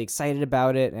and was really excited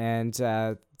about it. And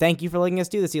thank you for letting us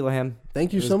do this, Elohim.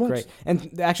 Thank you so much. Great.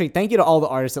 And actually, thank you to all the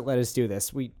artists that let us do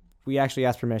this. We actually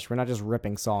asked permission. We're not just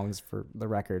ripping songs for the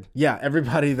record. Yeah,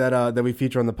 everybody that we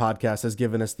feature on the podcast has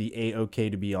given us the A-OK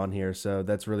to be on here. So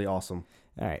that's really awesome.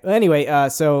 All right. Well, anyway,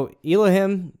 so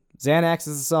Elohim, Xanax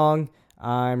is the song.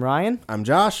 I'm Ryan. I'm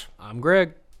Josh. I'm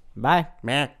Greg. Bye.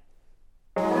 Meh.